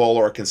symptoms of Ebola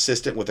are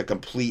consistent with a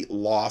complete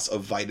loss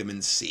of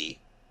vitamin C.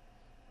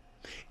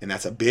 And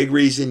that's a big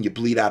reason you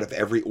bleed out of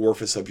every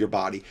orifice of your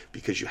body,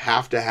 because you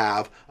have to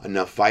have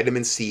enough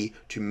vitamin C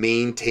to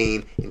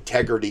maintain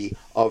integrity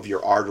of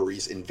your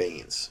arteries and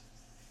veins.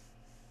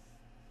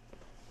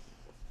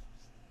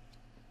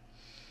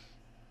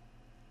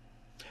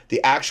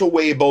 The actual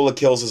way Ebola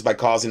kills is by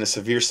causing a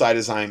severe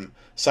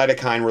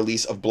cytokine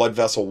release of blood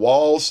vessel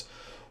walls,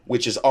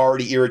 which is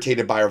already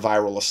irritated by a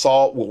viral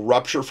assault, will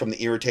rupture from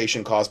the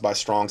irritation caused by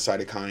strong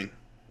cytokine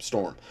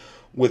storm.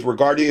 With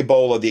regard to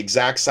Ebola, the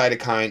exact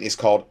cytokine is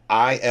called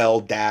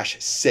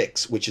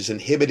IL-6, which is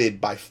inhibited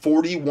by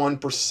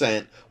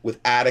 41% with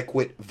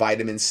adequate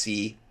vitamin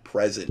C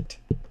present.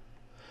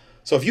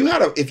 So if you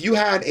had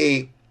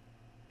a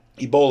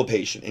Ebola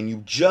patient and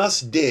you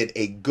just did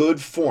a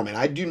good form, and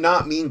I do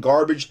not mean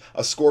garbage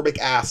ascorbic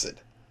acid,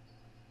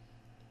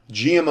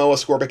 GMO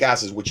ascorbic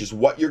acid, which is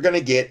what you're going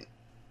to get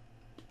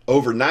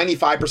over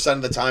 95%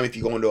 of the time if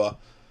you go into a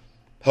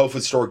health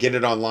food store, get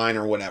it online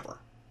or whatever.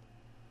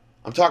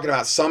 I'm talking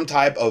about some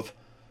type of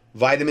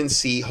vitamin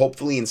C,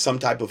 hopefully in some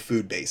type of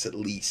food base at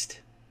least.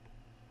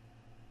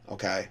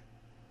 Okay?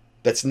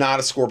 That's not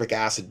ascorbic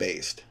acid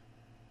based.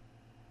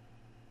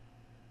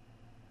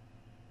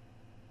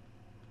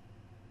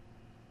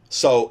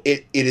 So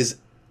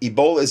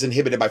Ebola is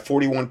inhibited by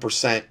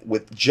 41%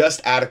 with just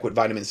adequate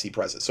vitamin C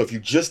present. So if you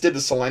just did the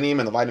selenium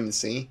and the vitamin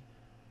C,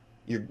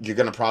 you're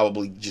going to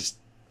probably just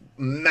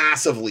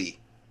massively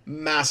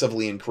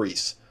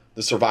increase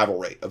the survival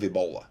rate of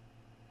Ebola.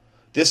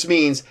 This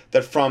means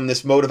that from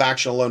this mode of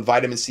action alone,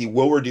 vitamin C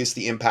will reduce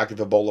the impact of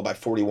Ebola by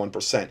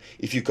 41%.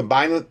 If you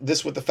combine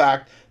this with the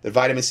fact that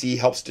vitamin C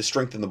helps to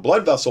strengthen the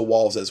blood vessel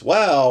walls as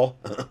well,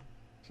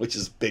 which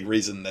is a big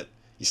reason that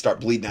you start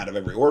bleeding out of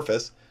every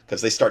orifice,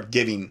 because they start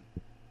giving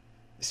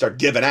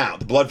out.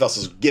 The blood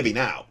vessels are giving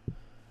out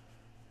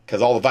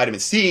because all the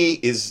vitamin C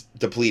is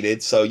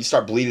depleted, so you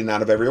start bleeding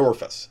out of every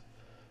orifice.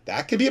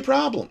 That could be a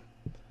problem.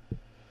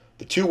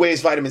 The two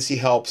ways vitamin C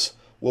helps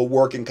will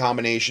work in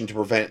combination to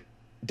prevent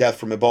death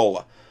from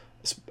Ebola.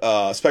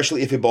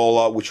 especially if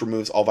Ebola, which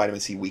removes all vitamin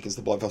C, weakens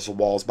the blood vessel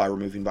walls by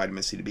removing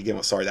vitamin C to begin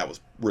with. Sorry, that was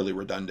really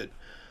redundant.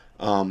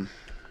 All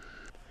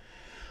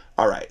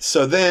right,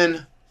 so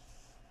then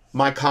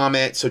my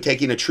comment, so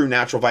taking a true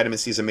natural vitamin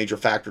C is a major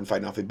factor in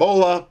fighting off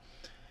Ebola,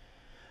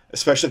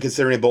 especially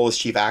considering Ebola's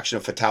chief action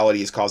of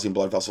fatality is causing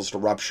blood vessels to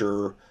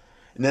rupture.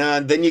 Now,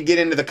 then you get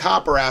into the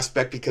copper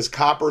aspect, because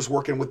copper is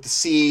working with the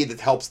C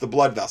that helps the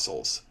blood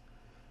vessels.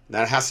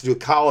 That has to do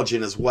with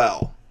collagen as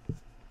well.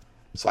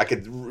 So I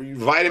could,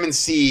 vitamin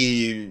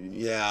C,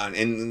 yeah,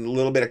 and a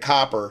little bit of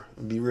copper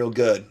would be real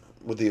good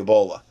with the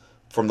Ebola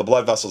from the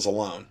blood vessels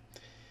alone.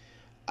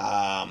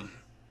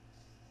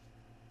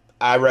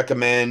 I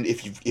recommend,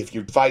 if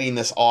you're fighting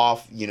this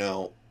off,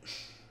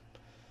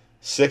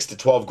 6 to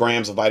 12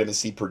 grams of vitamin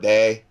C per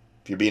day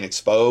if you're being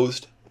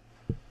exposed.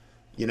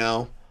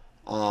 That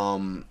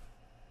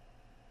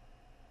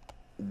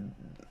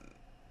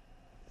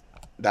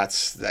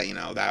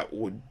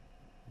would.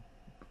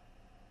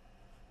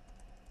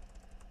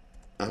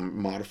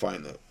 I'm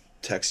modifying the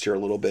text here a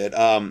little bit.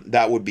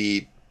 That would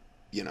be,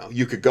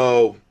 you could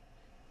go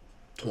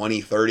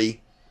 20,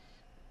 30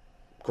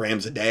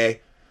 grams a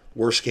day.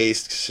 Worst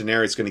case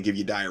scenario, it's going to give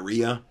you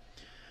diarrhea.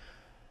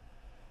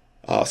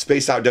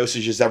 Spaced out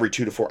dosages every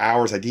 2 to 4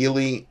 hours,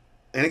 ideally.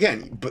 And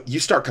again, but you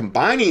start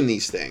combining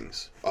these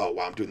things. Oh,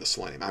 wow, I'm doing the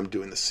selenium. I'm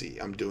doing the C.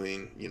 I'm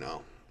doing,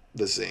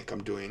 the zinc.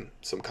 I'm doing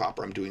some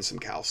copper. I'm doing some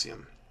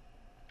calcium.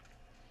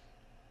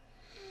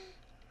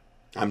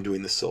 I'm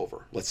doing the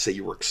silver. Let's say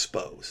you were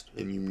exposed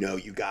and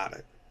you got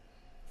it.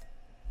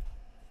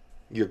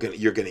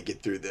 You're gonna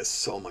get through this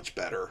so much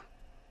better,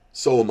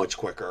 so much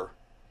quicker.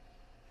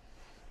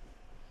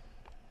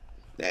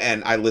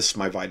 And I list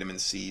my vitamin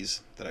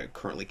C's that I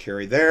currently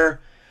carry there.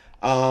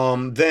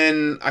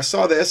 Then I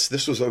saw this.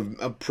 This was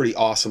a pretty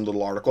awesome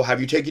little article.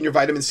 Have you taken your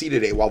vitamin C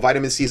today? While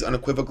vitamin C is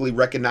unequivocally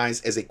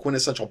recognized as a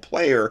quintessential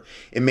player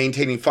in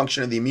maintaining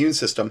function of the immune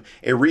system,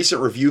 a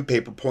recent review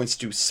paper points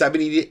to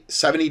 70 to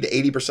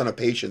 80% of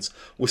patients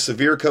with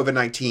severe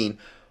COVID-19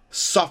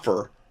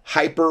 suffer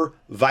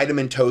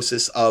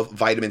hypervitaminosis of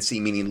vitamin C,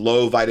 meaning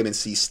low vitamin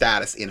C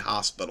status in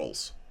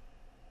hospitals.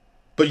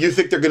 But you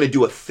think they're going to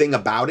do a thing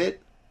about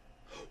it?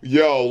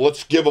 Yo,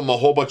 let's give them a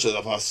whole bunch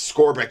of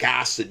ascorbic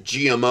acid,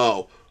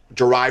 GMO,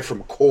 derived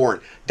from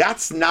corn.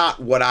 That's not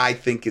what I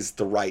think is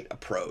the right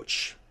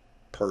approach,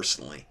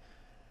 personally.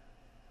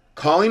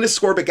 Calling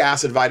ascorbic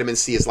acid vitamin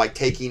C is like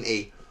taking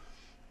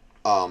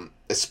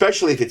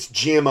especially if it's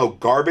GMO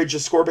garbage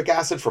ascorbic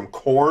acid from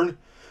corn,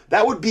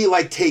 that would be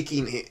like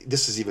taking,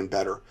 this is even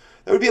better,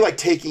 that would be like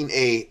taking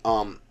a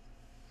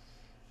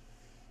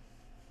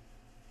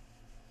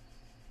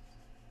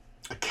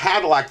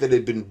Cadillac that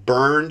had been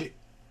burned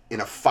in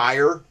a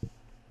fire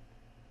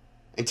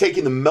and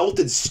taking the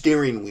melted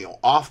steering wheel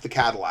off the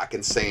Cadillac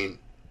and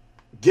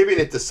giving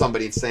it to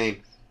somebody and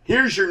saying,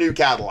 here's your new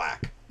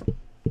Cadillac.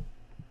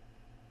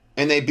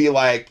 And they'd be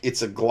like,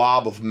 it's a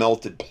glob of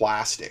melted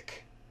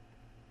plastic.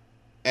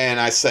 And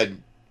I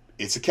said,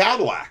 it's a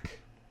Cadillac.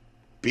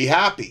 Be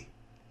happy.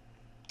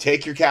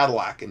 Take your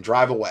Cadillac and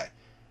drive away.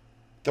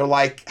 They're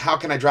like, how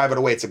can I drive it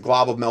away? It's a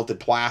glob of melted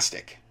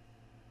plastic.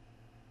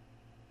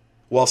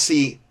 Well,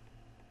 see,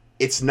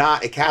 it's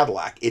not a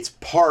Cadillac. It's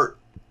part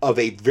of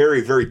a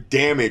very, very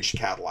damaged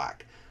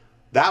Cadillac.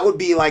 That would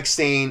be like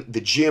saying the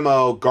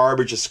GMO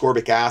garbage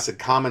ascorbic acid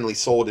commonly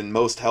sold in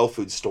most health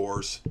food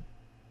stores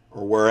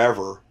or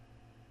wherever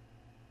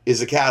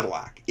is a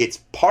Cadillac. It's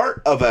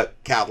part of a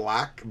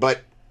Cadillac,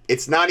 but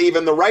it's not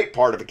even the right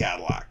part of a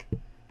Cadillac.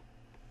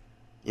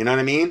 You know what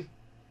I mean?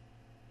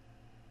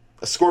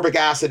 Ascorbic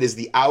acid is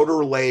the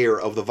outer layer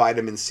of the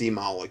vitamin C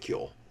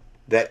molecule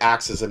that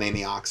acts as an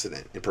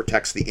antioxidant and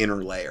protects the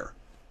inner layer.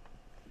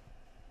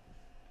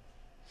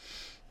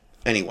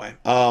 Anyway,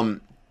 a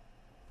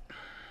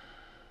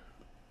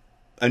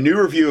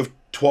new review of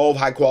 12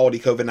 high-quality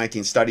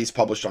COVID-19 studies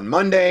published on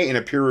Monday in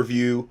a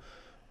peer-reviewed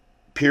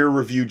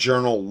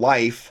journal,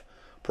 Life,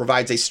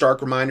 provides a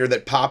stark reminder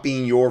that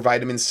popping your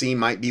vitamin C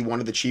might be one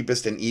of the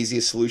cheapest and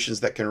easiest solutions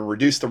that can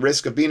reduce the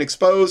risk of being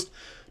exposed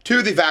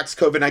to the vaxxed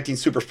COVID-19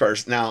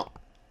 superspreaders. Now,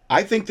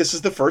 I think this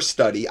is the first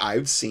study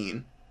I've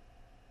seen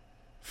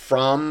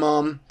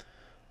from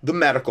the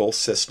medical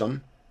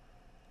system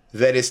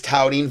that is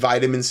touting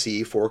vitamin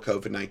C for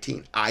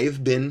COVID-19.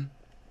 I've been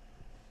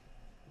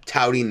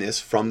touting this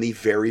from the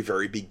very,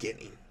 very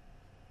beginning.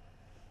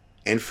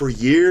 And for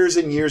years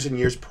and years and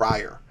years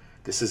prior,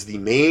 this is the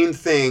main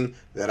thing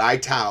that I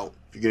tout.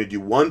 If you're going to do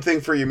one thing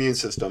for your immune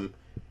system,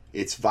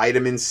 it's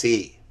vitamin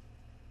C.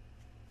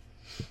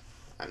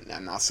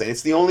 I'm not saying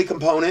it's the only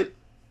component.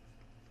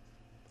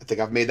 I think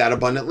I've made that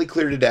abundantly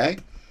clear today.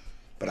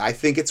 But I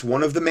think it's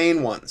one of the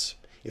main ones.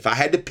 If I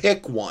had to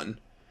pick one,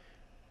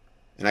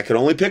 and I could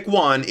only pick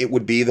one, it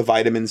would be the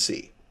vitamin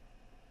C.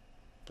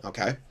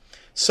 Okay?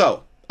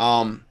 So,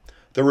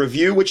 the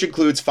review, which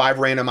includes 5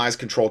 randomized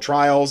controlled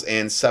trials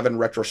and 7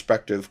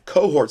 retrospective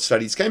cohort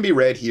studies, can be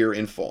read here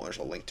in full. There's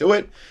a link to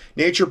it.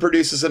 Nature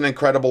produces an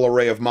incredible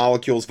array of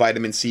molecules,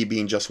 vitamin C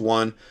being just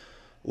one.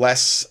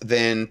 less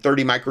than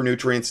 30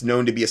 micronutrients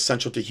known to be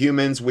essential to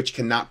humans, which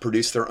cannot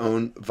produce their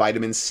own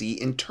vitamin C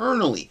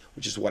internally,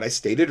 which is what I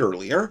stated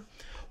earlier.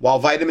 While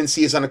vitamin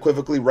C is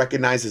unequivocally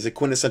recognized as a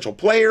quintessential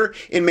player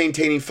in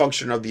maintaining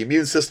function of the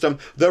immune system,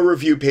 the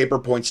review paper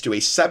points to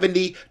a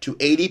 70 to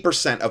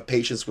 80% of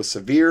patients with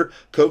severe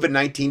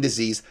COVID-19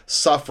 disease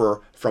suffer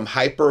from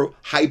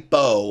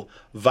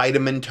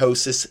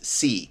hypovitaminosis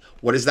C.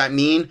 What does that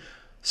mean?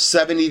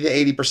 70 to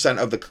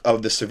 80%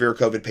 of the severe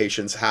COVID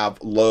patients have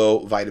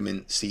low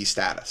vitamin C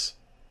status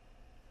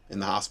in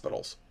the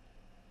hospitals,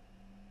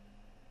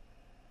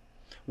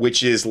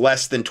 which is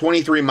less than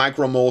 23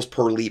 micromoles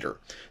per liter.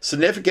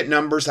 Significant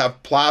numbers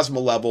have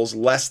plasma levels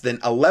less than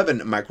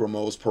 11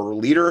 micromoles per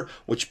liter,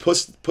 which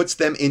puts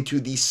them into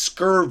the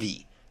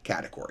scurvy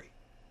category.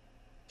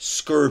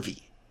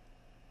 Scurvy.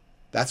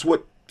 That's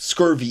what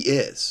scurvy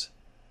is.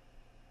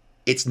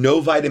 It's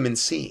no vitamin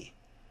C.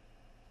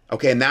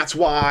 Okay, and that's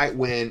why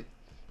when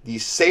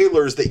these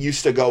sailors that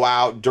used to go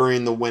out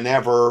during the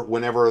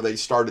whenever they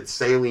started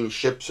sailing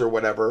ships or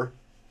whatever,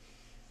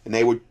 and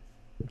they would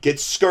get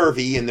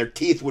scurvy and their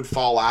teeth would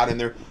fall out and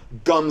their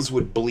gums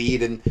would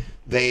bleed and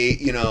they,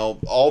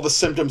 all the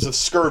symptoms of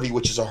scurvy,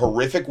 which is a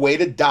horrific way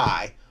to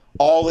die,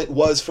 all it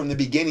was from the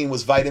beginning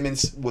was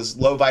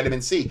low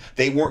vitamin C.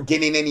 They weren't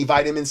getting any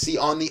vitamin C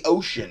on the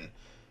ocean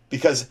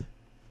because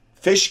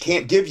fish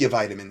can't give you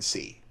vitamin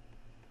C.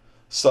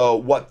 So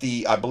what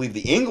I believe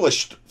the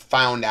English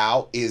found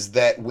out is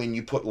that when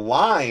you put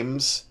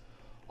limes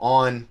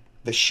on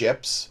the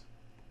ships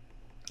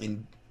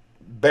in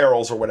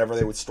barrels or whatever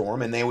they would store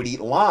them, and they would eat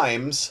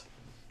limes,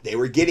 they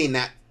were getting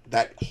that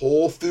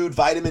whole food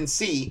vitamin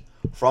C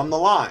from the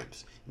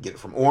limes. You get it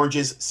from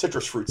oranges,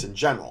 citrus fruits in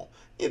general.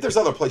 There's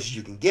other places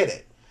you can get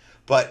it,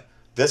 but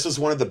this was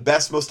one of the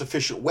best, most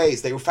efficient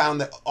ways. They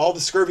found that all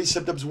the scurvy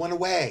symptoms went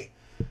away.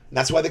 And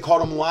that's why they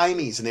called them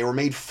limeys, and they were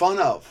made fun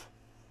of,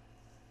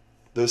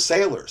 those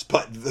sailors.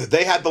 But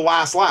they had the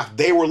last laugh.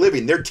 They were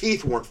living. Their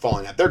teeth weren't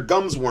falling out. Their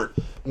gums weren't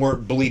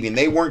bleeding.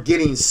 They weren't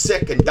getting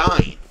sick and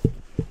dying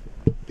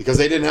because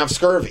they didn't have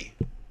scurvy.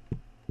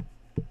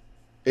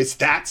 It's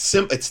that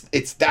simple.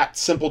 It's that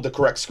simple to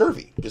correct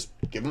scurvy. Just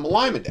give them a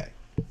lime a day,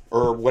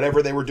 or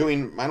whatever they were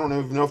doing. I don't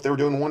even know if they were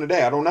doing one a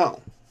day. I don't know.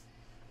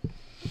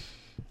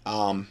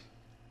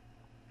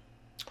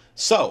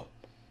 So,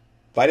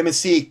 vitamin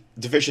C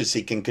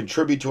deficiency can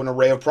contribute to an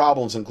array of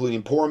problems,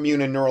 including poor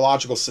immune and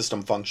neurological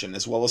system function,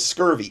 as well as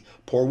scurvy,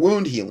 poor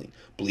wound healing,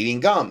 bleeding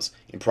gums,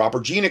 improper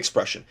gene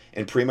expression,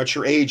 and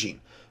premature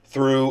aging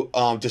through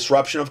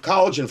disruption of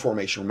collagen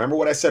formation. Remember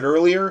what I said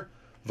earlier?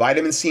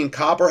 Vitamin C and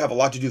copper have a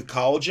lot to do with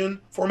collagen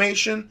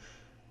formation.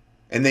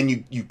 And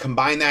then you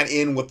combine that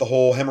in with the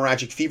whole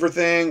hemorrhagic fever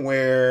thing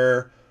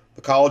where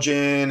the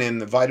collagen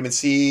and the vitamin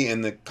C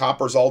and the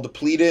copper is all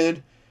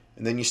depleted.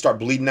 And then you start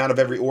bleeding out of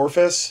every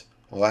orifice.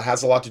 Well, that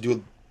has a lot to do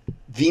with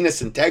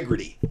venous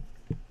integrity.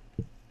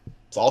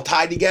 It's all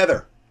tied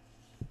together.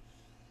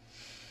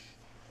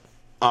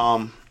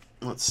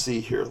 Let's see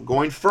here.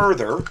 Going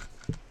further,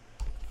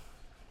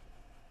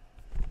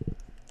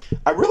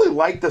 I really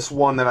like this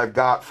one that I've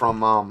got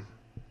from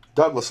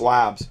Douglas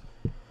Labs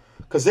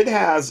because it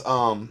has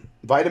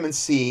vitamin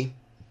C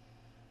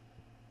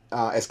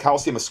as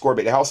calcium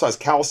ascorbate. It also has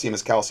calcium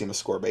as calcium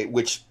ascorbate,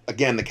 which,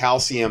 again, the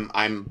calcium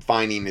I'm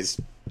finding is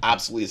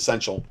absolutely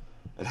essential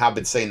and have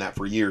been saying that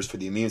for years for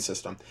the immune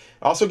system.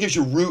 It also gives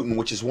you rutin,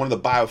 which is one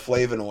of the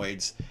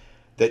bioflavonoids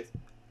that,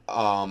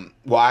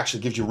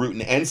 actually gives you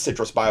rutin and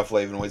citrus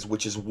bioflavonoids,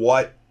 which is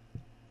one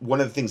of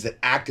the things that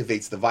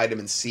activates the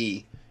vitamin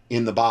C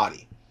in the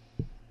body.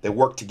 They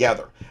work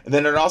together. And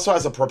then it also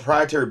has a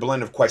proprietary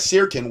blend of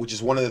quercetin, which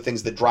is one of the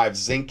things that drives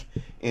zinc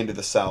into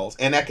the cells,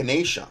 and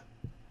echinacea,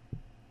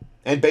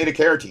 and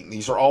beta-carotene.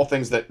 These are all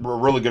things that are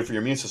really good for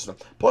your immune system.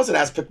 Plus, it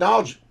has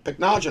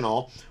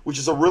pycnogenol, which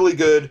is a really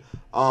good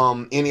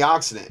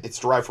antioxidant. It's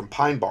derived from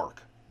pine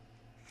bark.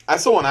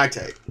 That's the one I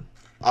take.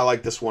 I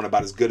like this one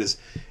about as good as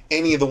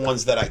any of the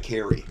ones that I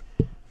carry.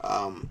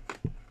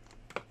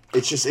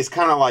 It's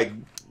kind of like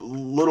a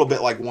little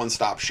bit like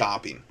one-stop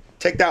shopping.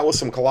 Take that with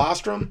some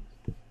colostrum,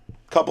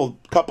 couple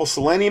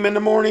selenium in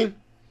the morning.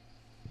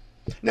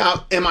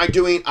 Now, I'm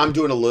doing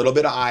a little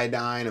bit of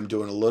iodine. I'm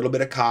doing a little bit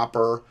of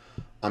copper.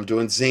 I'm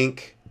doing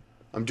zinc.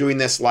 I'm doing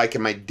this like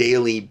in my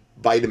daily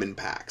vitamin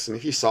packs. And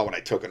if you saw what I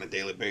took on a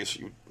daily basis,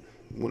 you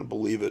wouldn't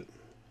believe it.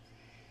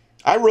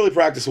 I really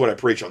practice what I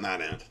preach on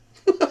that end.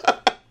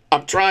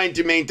 I'm trying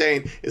to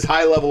maintain as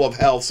high level of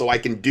health so I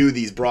can do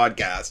these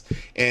broadcasts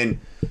and,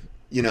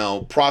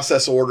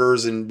 process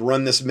orders and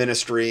run this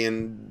ministry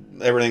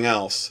and everything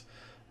else.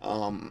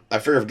 I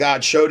figure if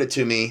God showed it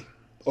to me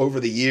over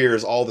the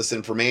years, all this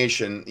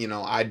information,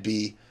 I'd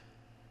be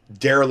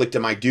derelict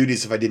in my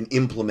duties if I didn't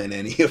implement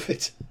any of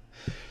it.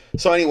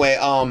 So anyway,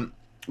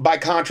 by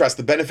contrast,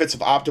 the benefits of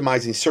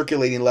optimizing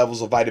circulating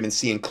levels of vitamin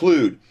C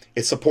include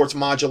it supports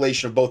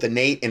modulation of both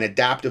innate and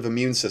adaptive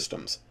immune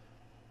systems,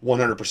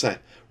 100%,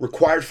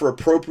 required for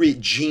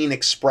appropriate gene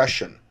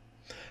expression,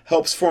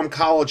 helps form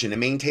collagen and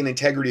maintain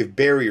integrity of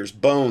barriers,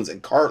 bones,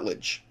 and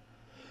cartilage,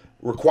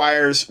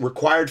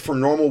 required for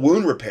normal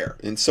wound repair,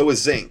 and so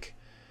is zinc.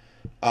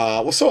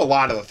 So a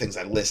lot of the things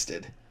I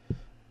listed.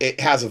 It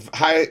has a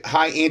high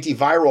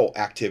antiviral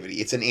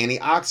activity. It's an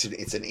antioxidant.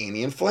 It's an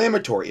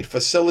anti-inflammatory. It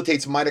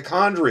facilitates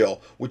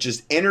mitochondrial, which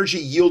is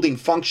energy-yielding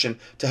function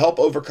to help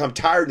overcome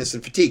tiredness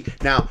and fatigue.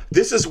 Now,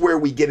 this is where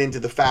we get into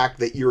the fact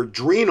that your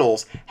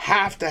adrenals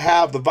have to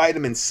have the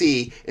vitamin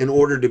C in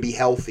order to be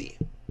healthy.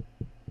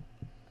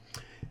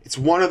 It's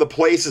one of the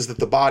places that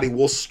the body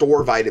will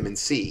store vitamin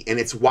C, and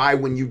it's why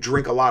when you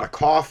drink a lot of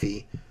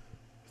coffee,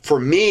 for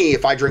me,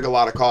 if I drink a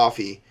lot of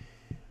coffee,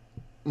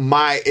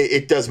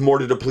 it does more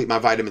to deplete my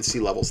vitamin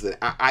C levels. Than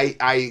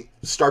I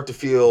start to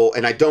feel,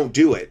 and I don't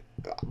do it,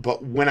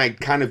 but when I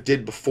kind of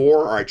did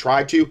before, or I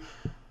tried to,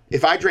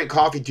 if I drank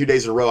coffee 2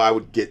 days in a row,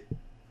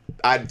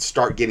 I'd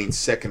start getting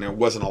sick, and there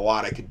wasn't a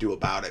lot I could do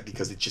about it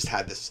because it just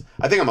had this,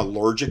 I think I'm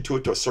allergic to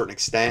it to a certain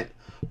extent,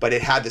 but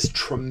it had this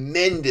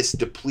tremendous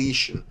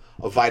depletion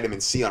of vitamin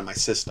C on my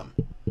system.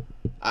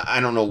 I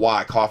don't know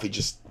why. Coffee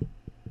just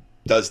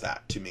does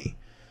that to me.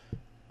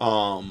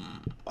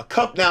 A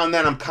cup now and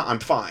then I'm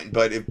fine,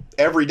 but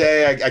every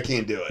day I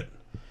can't do it.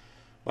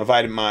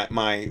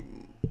 My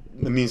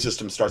immune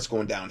system starts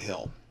going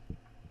downhill.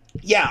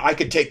 Yeah, I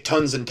could take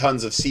tons and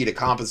tons of C to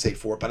compensate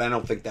for it, but I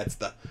don't think that's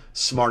the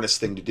smartest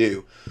thing to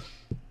do.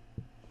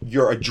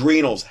 Your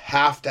adrenals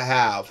have to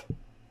have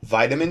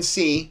vitamin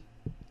C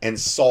and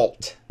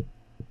salt.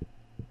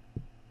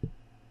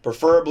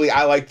 Preferably,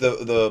 I like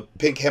the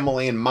pink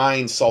Himalayan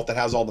mine salt that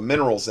has all the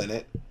minerals in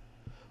it.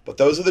 But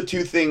those are the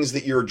two things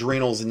that your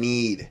adrenals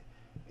need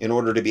in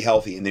order to be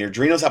healthy. And the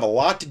adrenals have a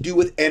lot to do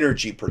with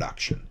energy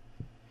production.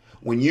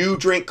 When you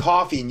drink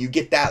coffee and you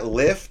get that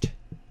lift,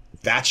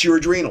 that's your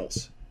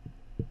adrenals.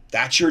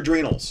 That's your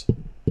adrenals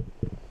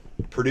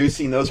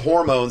producing those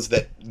hormones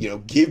that,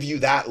 give you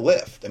that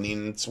lift. I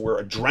mean, it's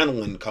where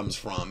adrenaline comes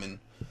from, and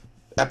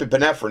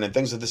epinephrine and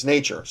things of this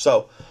nature.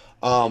 So,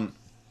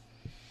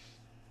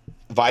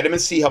 vitamin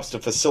C helps to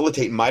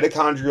facilitate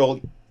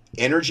mitochondrial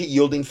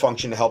energy-yielding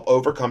function to help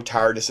overcome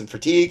tiredness and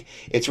fatigue.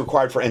 It's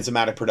required for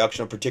enzymatic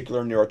production of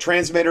particular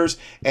neurotransmitters,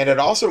 and it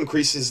also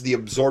increases the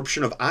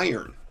absorption of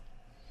iron.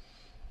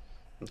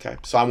 Okay,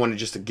 so I wanted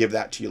just to give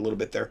that to you a little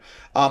bit there.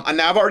 And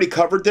now I've already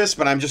covered this,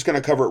 but I'm just going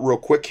to cover it real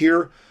quick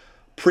here.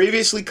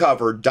 Previously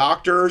covered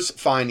doctors'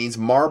 findings,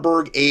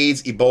 Marburg,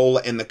 AIDS,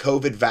 Ebola, and the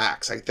COVID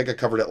vax. I think I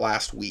covered it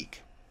last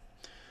week.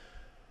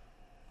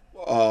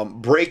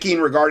 Breaking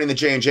regarding the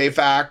J&J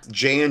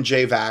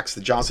vax,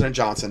 the Johnson &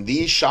 Johnson.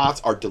 These shots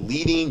are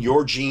deleting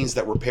your genes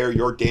that repair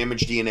your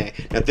damaged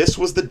DNA. Now, this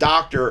was the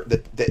doctor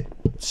that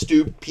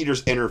Stu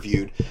Peters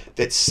interviewed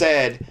that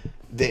said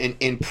that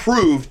and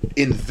proved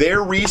in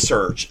their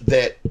research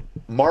that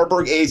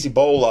Marburg, AIDS,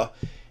 Ebola,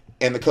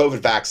 and the COVID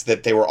vax,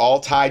 that they were all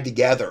tied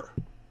together.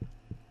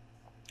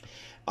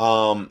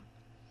 And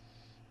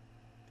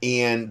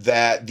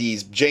that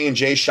these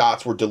J&J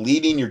shots were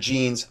deleting your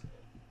genes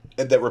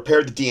that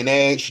repaired the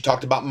DNA. She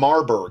talked about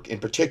Marburg in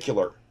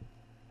particular.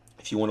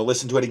 If you want to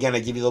listen to it again, I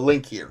give you the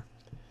link here.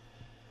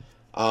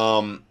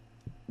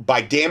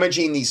 By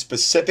damaging these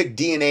specific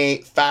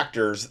DNA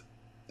factors,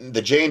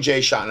 the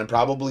J&J shot and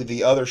probably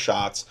the other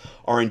shots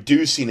are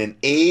inducing an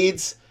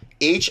AIDS,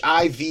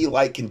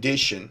 HIV-like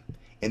condition,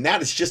 and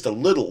that is just a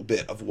little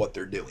bit of what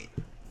they're doing.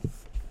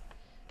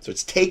 So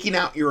it's taking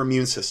out your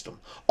immune system.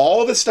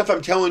 All the stuff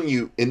I'm telling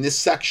you in this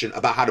section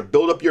about how to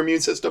build up your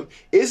immune system,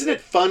 isn't it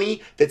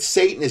funny that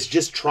Satan is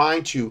just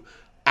trying to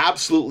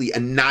absolutely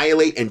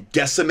annihilate and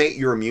decimate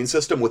your immune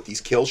system with these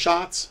kill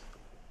shots?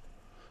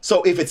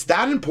 So if it's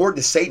that important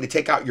to Satan to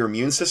take out your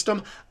immune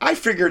system, I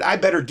figured I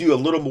better do a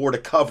little more to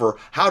cover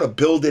how to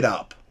build it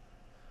up,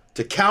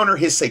 to counter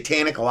his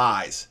satanic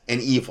lies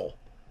and evil.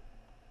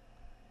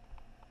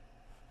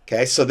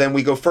 Okay, so then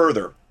we go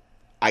further.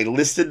 I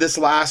listed this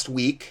last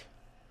week.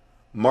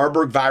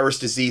 Marburg virus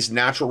disease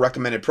natural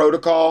recommended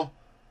protocol.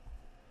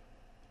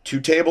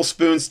 2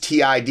 tablespoons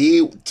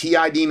TID.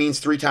 TID means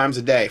 3 times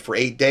a day for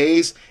 8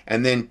 days.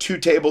 And then 2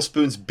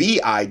 tablespoons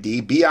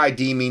BID.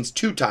 BID means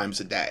 2 times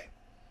a day.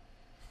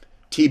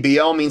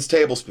 TBL means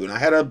tablespoon. I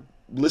had a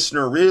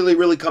listener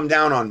really come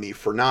down on me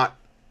for not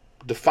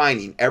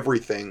defining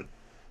everything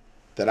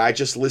that I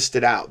just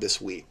listed out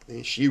this week.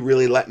 And she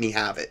really let me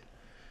have it.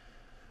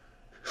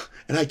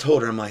 And I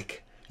told her, I'm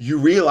like, you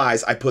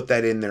realize I put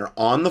that in there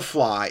on the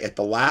fly at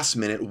the last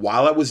minute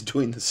while I was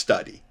doing the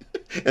study.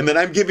 And then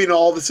I'm giving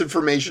all this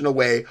information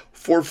away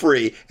for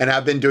free, and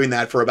I've been doing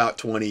that for about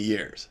 20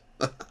 years.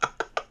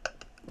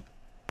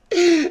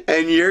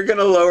 And you're going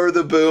to lower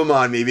the boom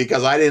on me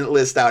because I didn't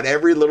list out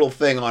every little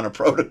thing on a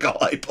protocol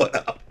I put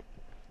up.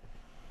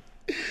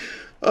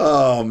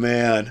 Oh,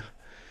 man.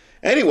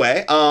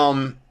 Anyway,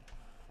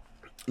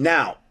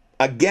 now,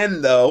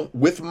 again, though,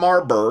 with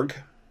Marburg,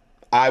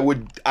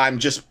 I'm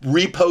just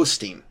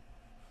reposting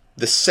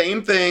the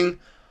same thing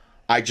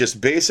I just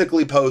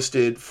basically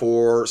posted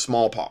for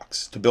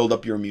smallpox to build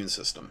up your immune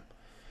system.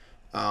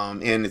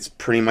 And it's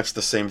pretty much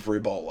the same for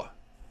Ebola.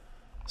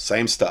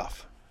 Same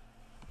stuff,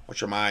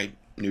 which are my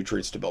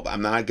nutrients to build.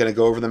 I'm not going to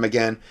go over them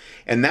again.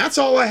 And that's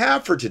all I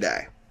have for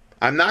today.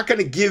 I'm not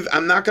going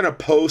to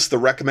post the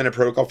recommended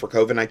protocol for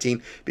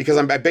COVID-19 because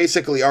I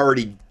basically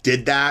already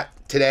did that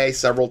today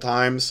several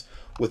times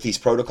with these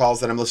protocols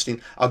that I'm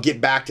listing. I'll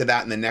get back to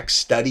that in the next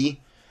study.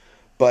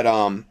 But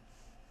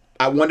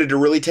I wanted to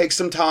really take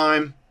some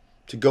time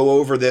to go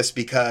over this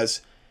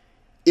because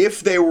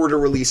if they were to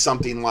release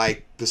something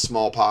like the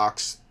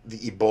smallpox, the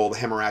Ebola, the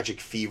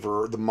hemorrhagic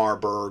fever, the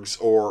Marburgs,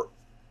 or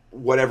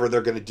whatever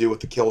they're going to do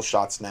with the kill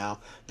shots now,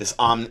 this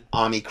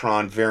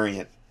Omicron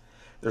variant,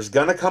 there's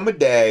going to come a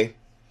day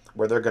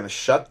where they're going to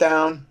shut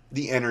down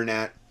the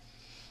internet,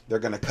 they're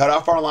going to cut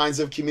off our lines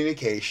of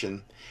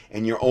communication,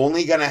 and you're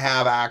only going to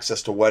have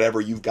access to whatever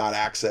you've got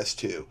access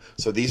to.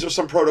 So these are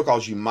some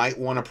protocols you might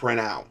want to print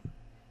out,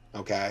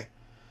 okay?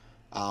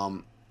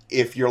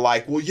 If you're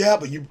like, well, yeah,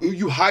 but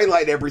you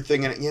highlight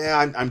everything, and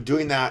yeah, I'm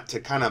doing that to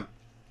kind of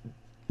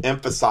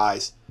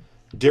emphasize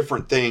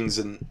different things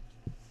and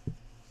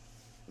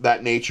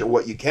that nature.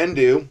 What you can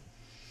do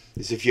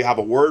is if you have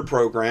a Word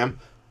program,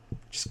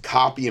 just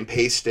copy and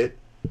paste it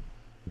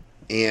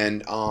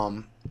and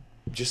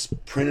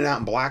just print it out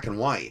in black and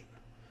white.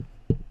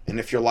 And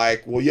if you're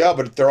like, well, yeah,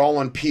 but they're all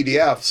on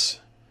PDFs,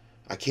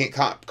 I can't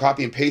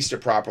copy and paste it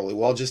properly.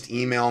 Well, just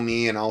email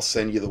me and I'll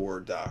send you the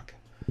Word doc.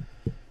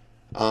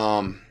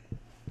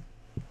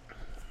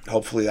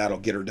 Hopefully that'll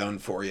get her done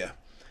for you.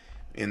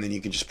 And then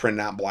you can just print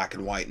it out in black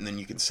and white, and then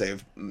you can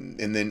save,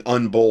 and then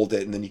unbold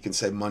it, and then you can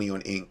save money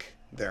on ink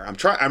there.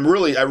 I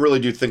really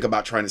do think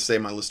about trying to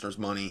save my listeners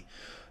money,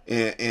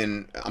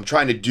 and I'm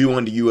trying to do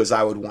unto you as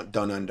I would want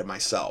done unto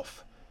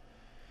myself.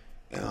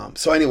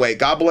 So anyway,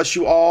 God bless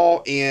you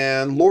all,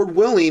 and Lord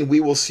willing, we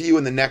will see you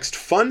in the next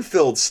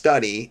fun-filled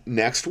study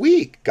next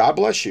week. God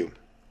bless you.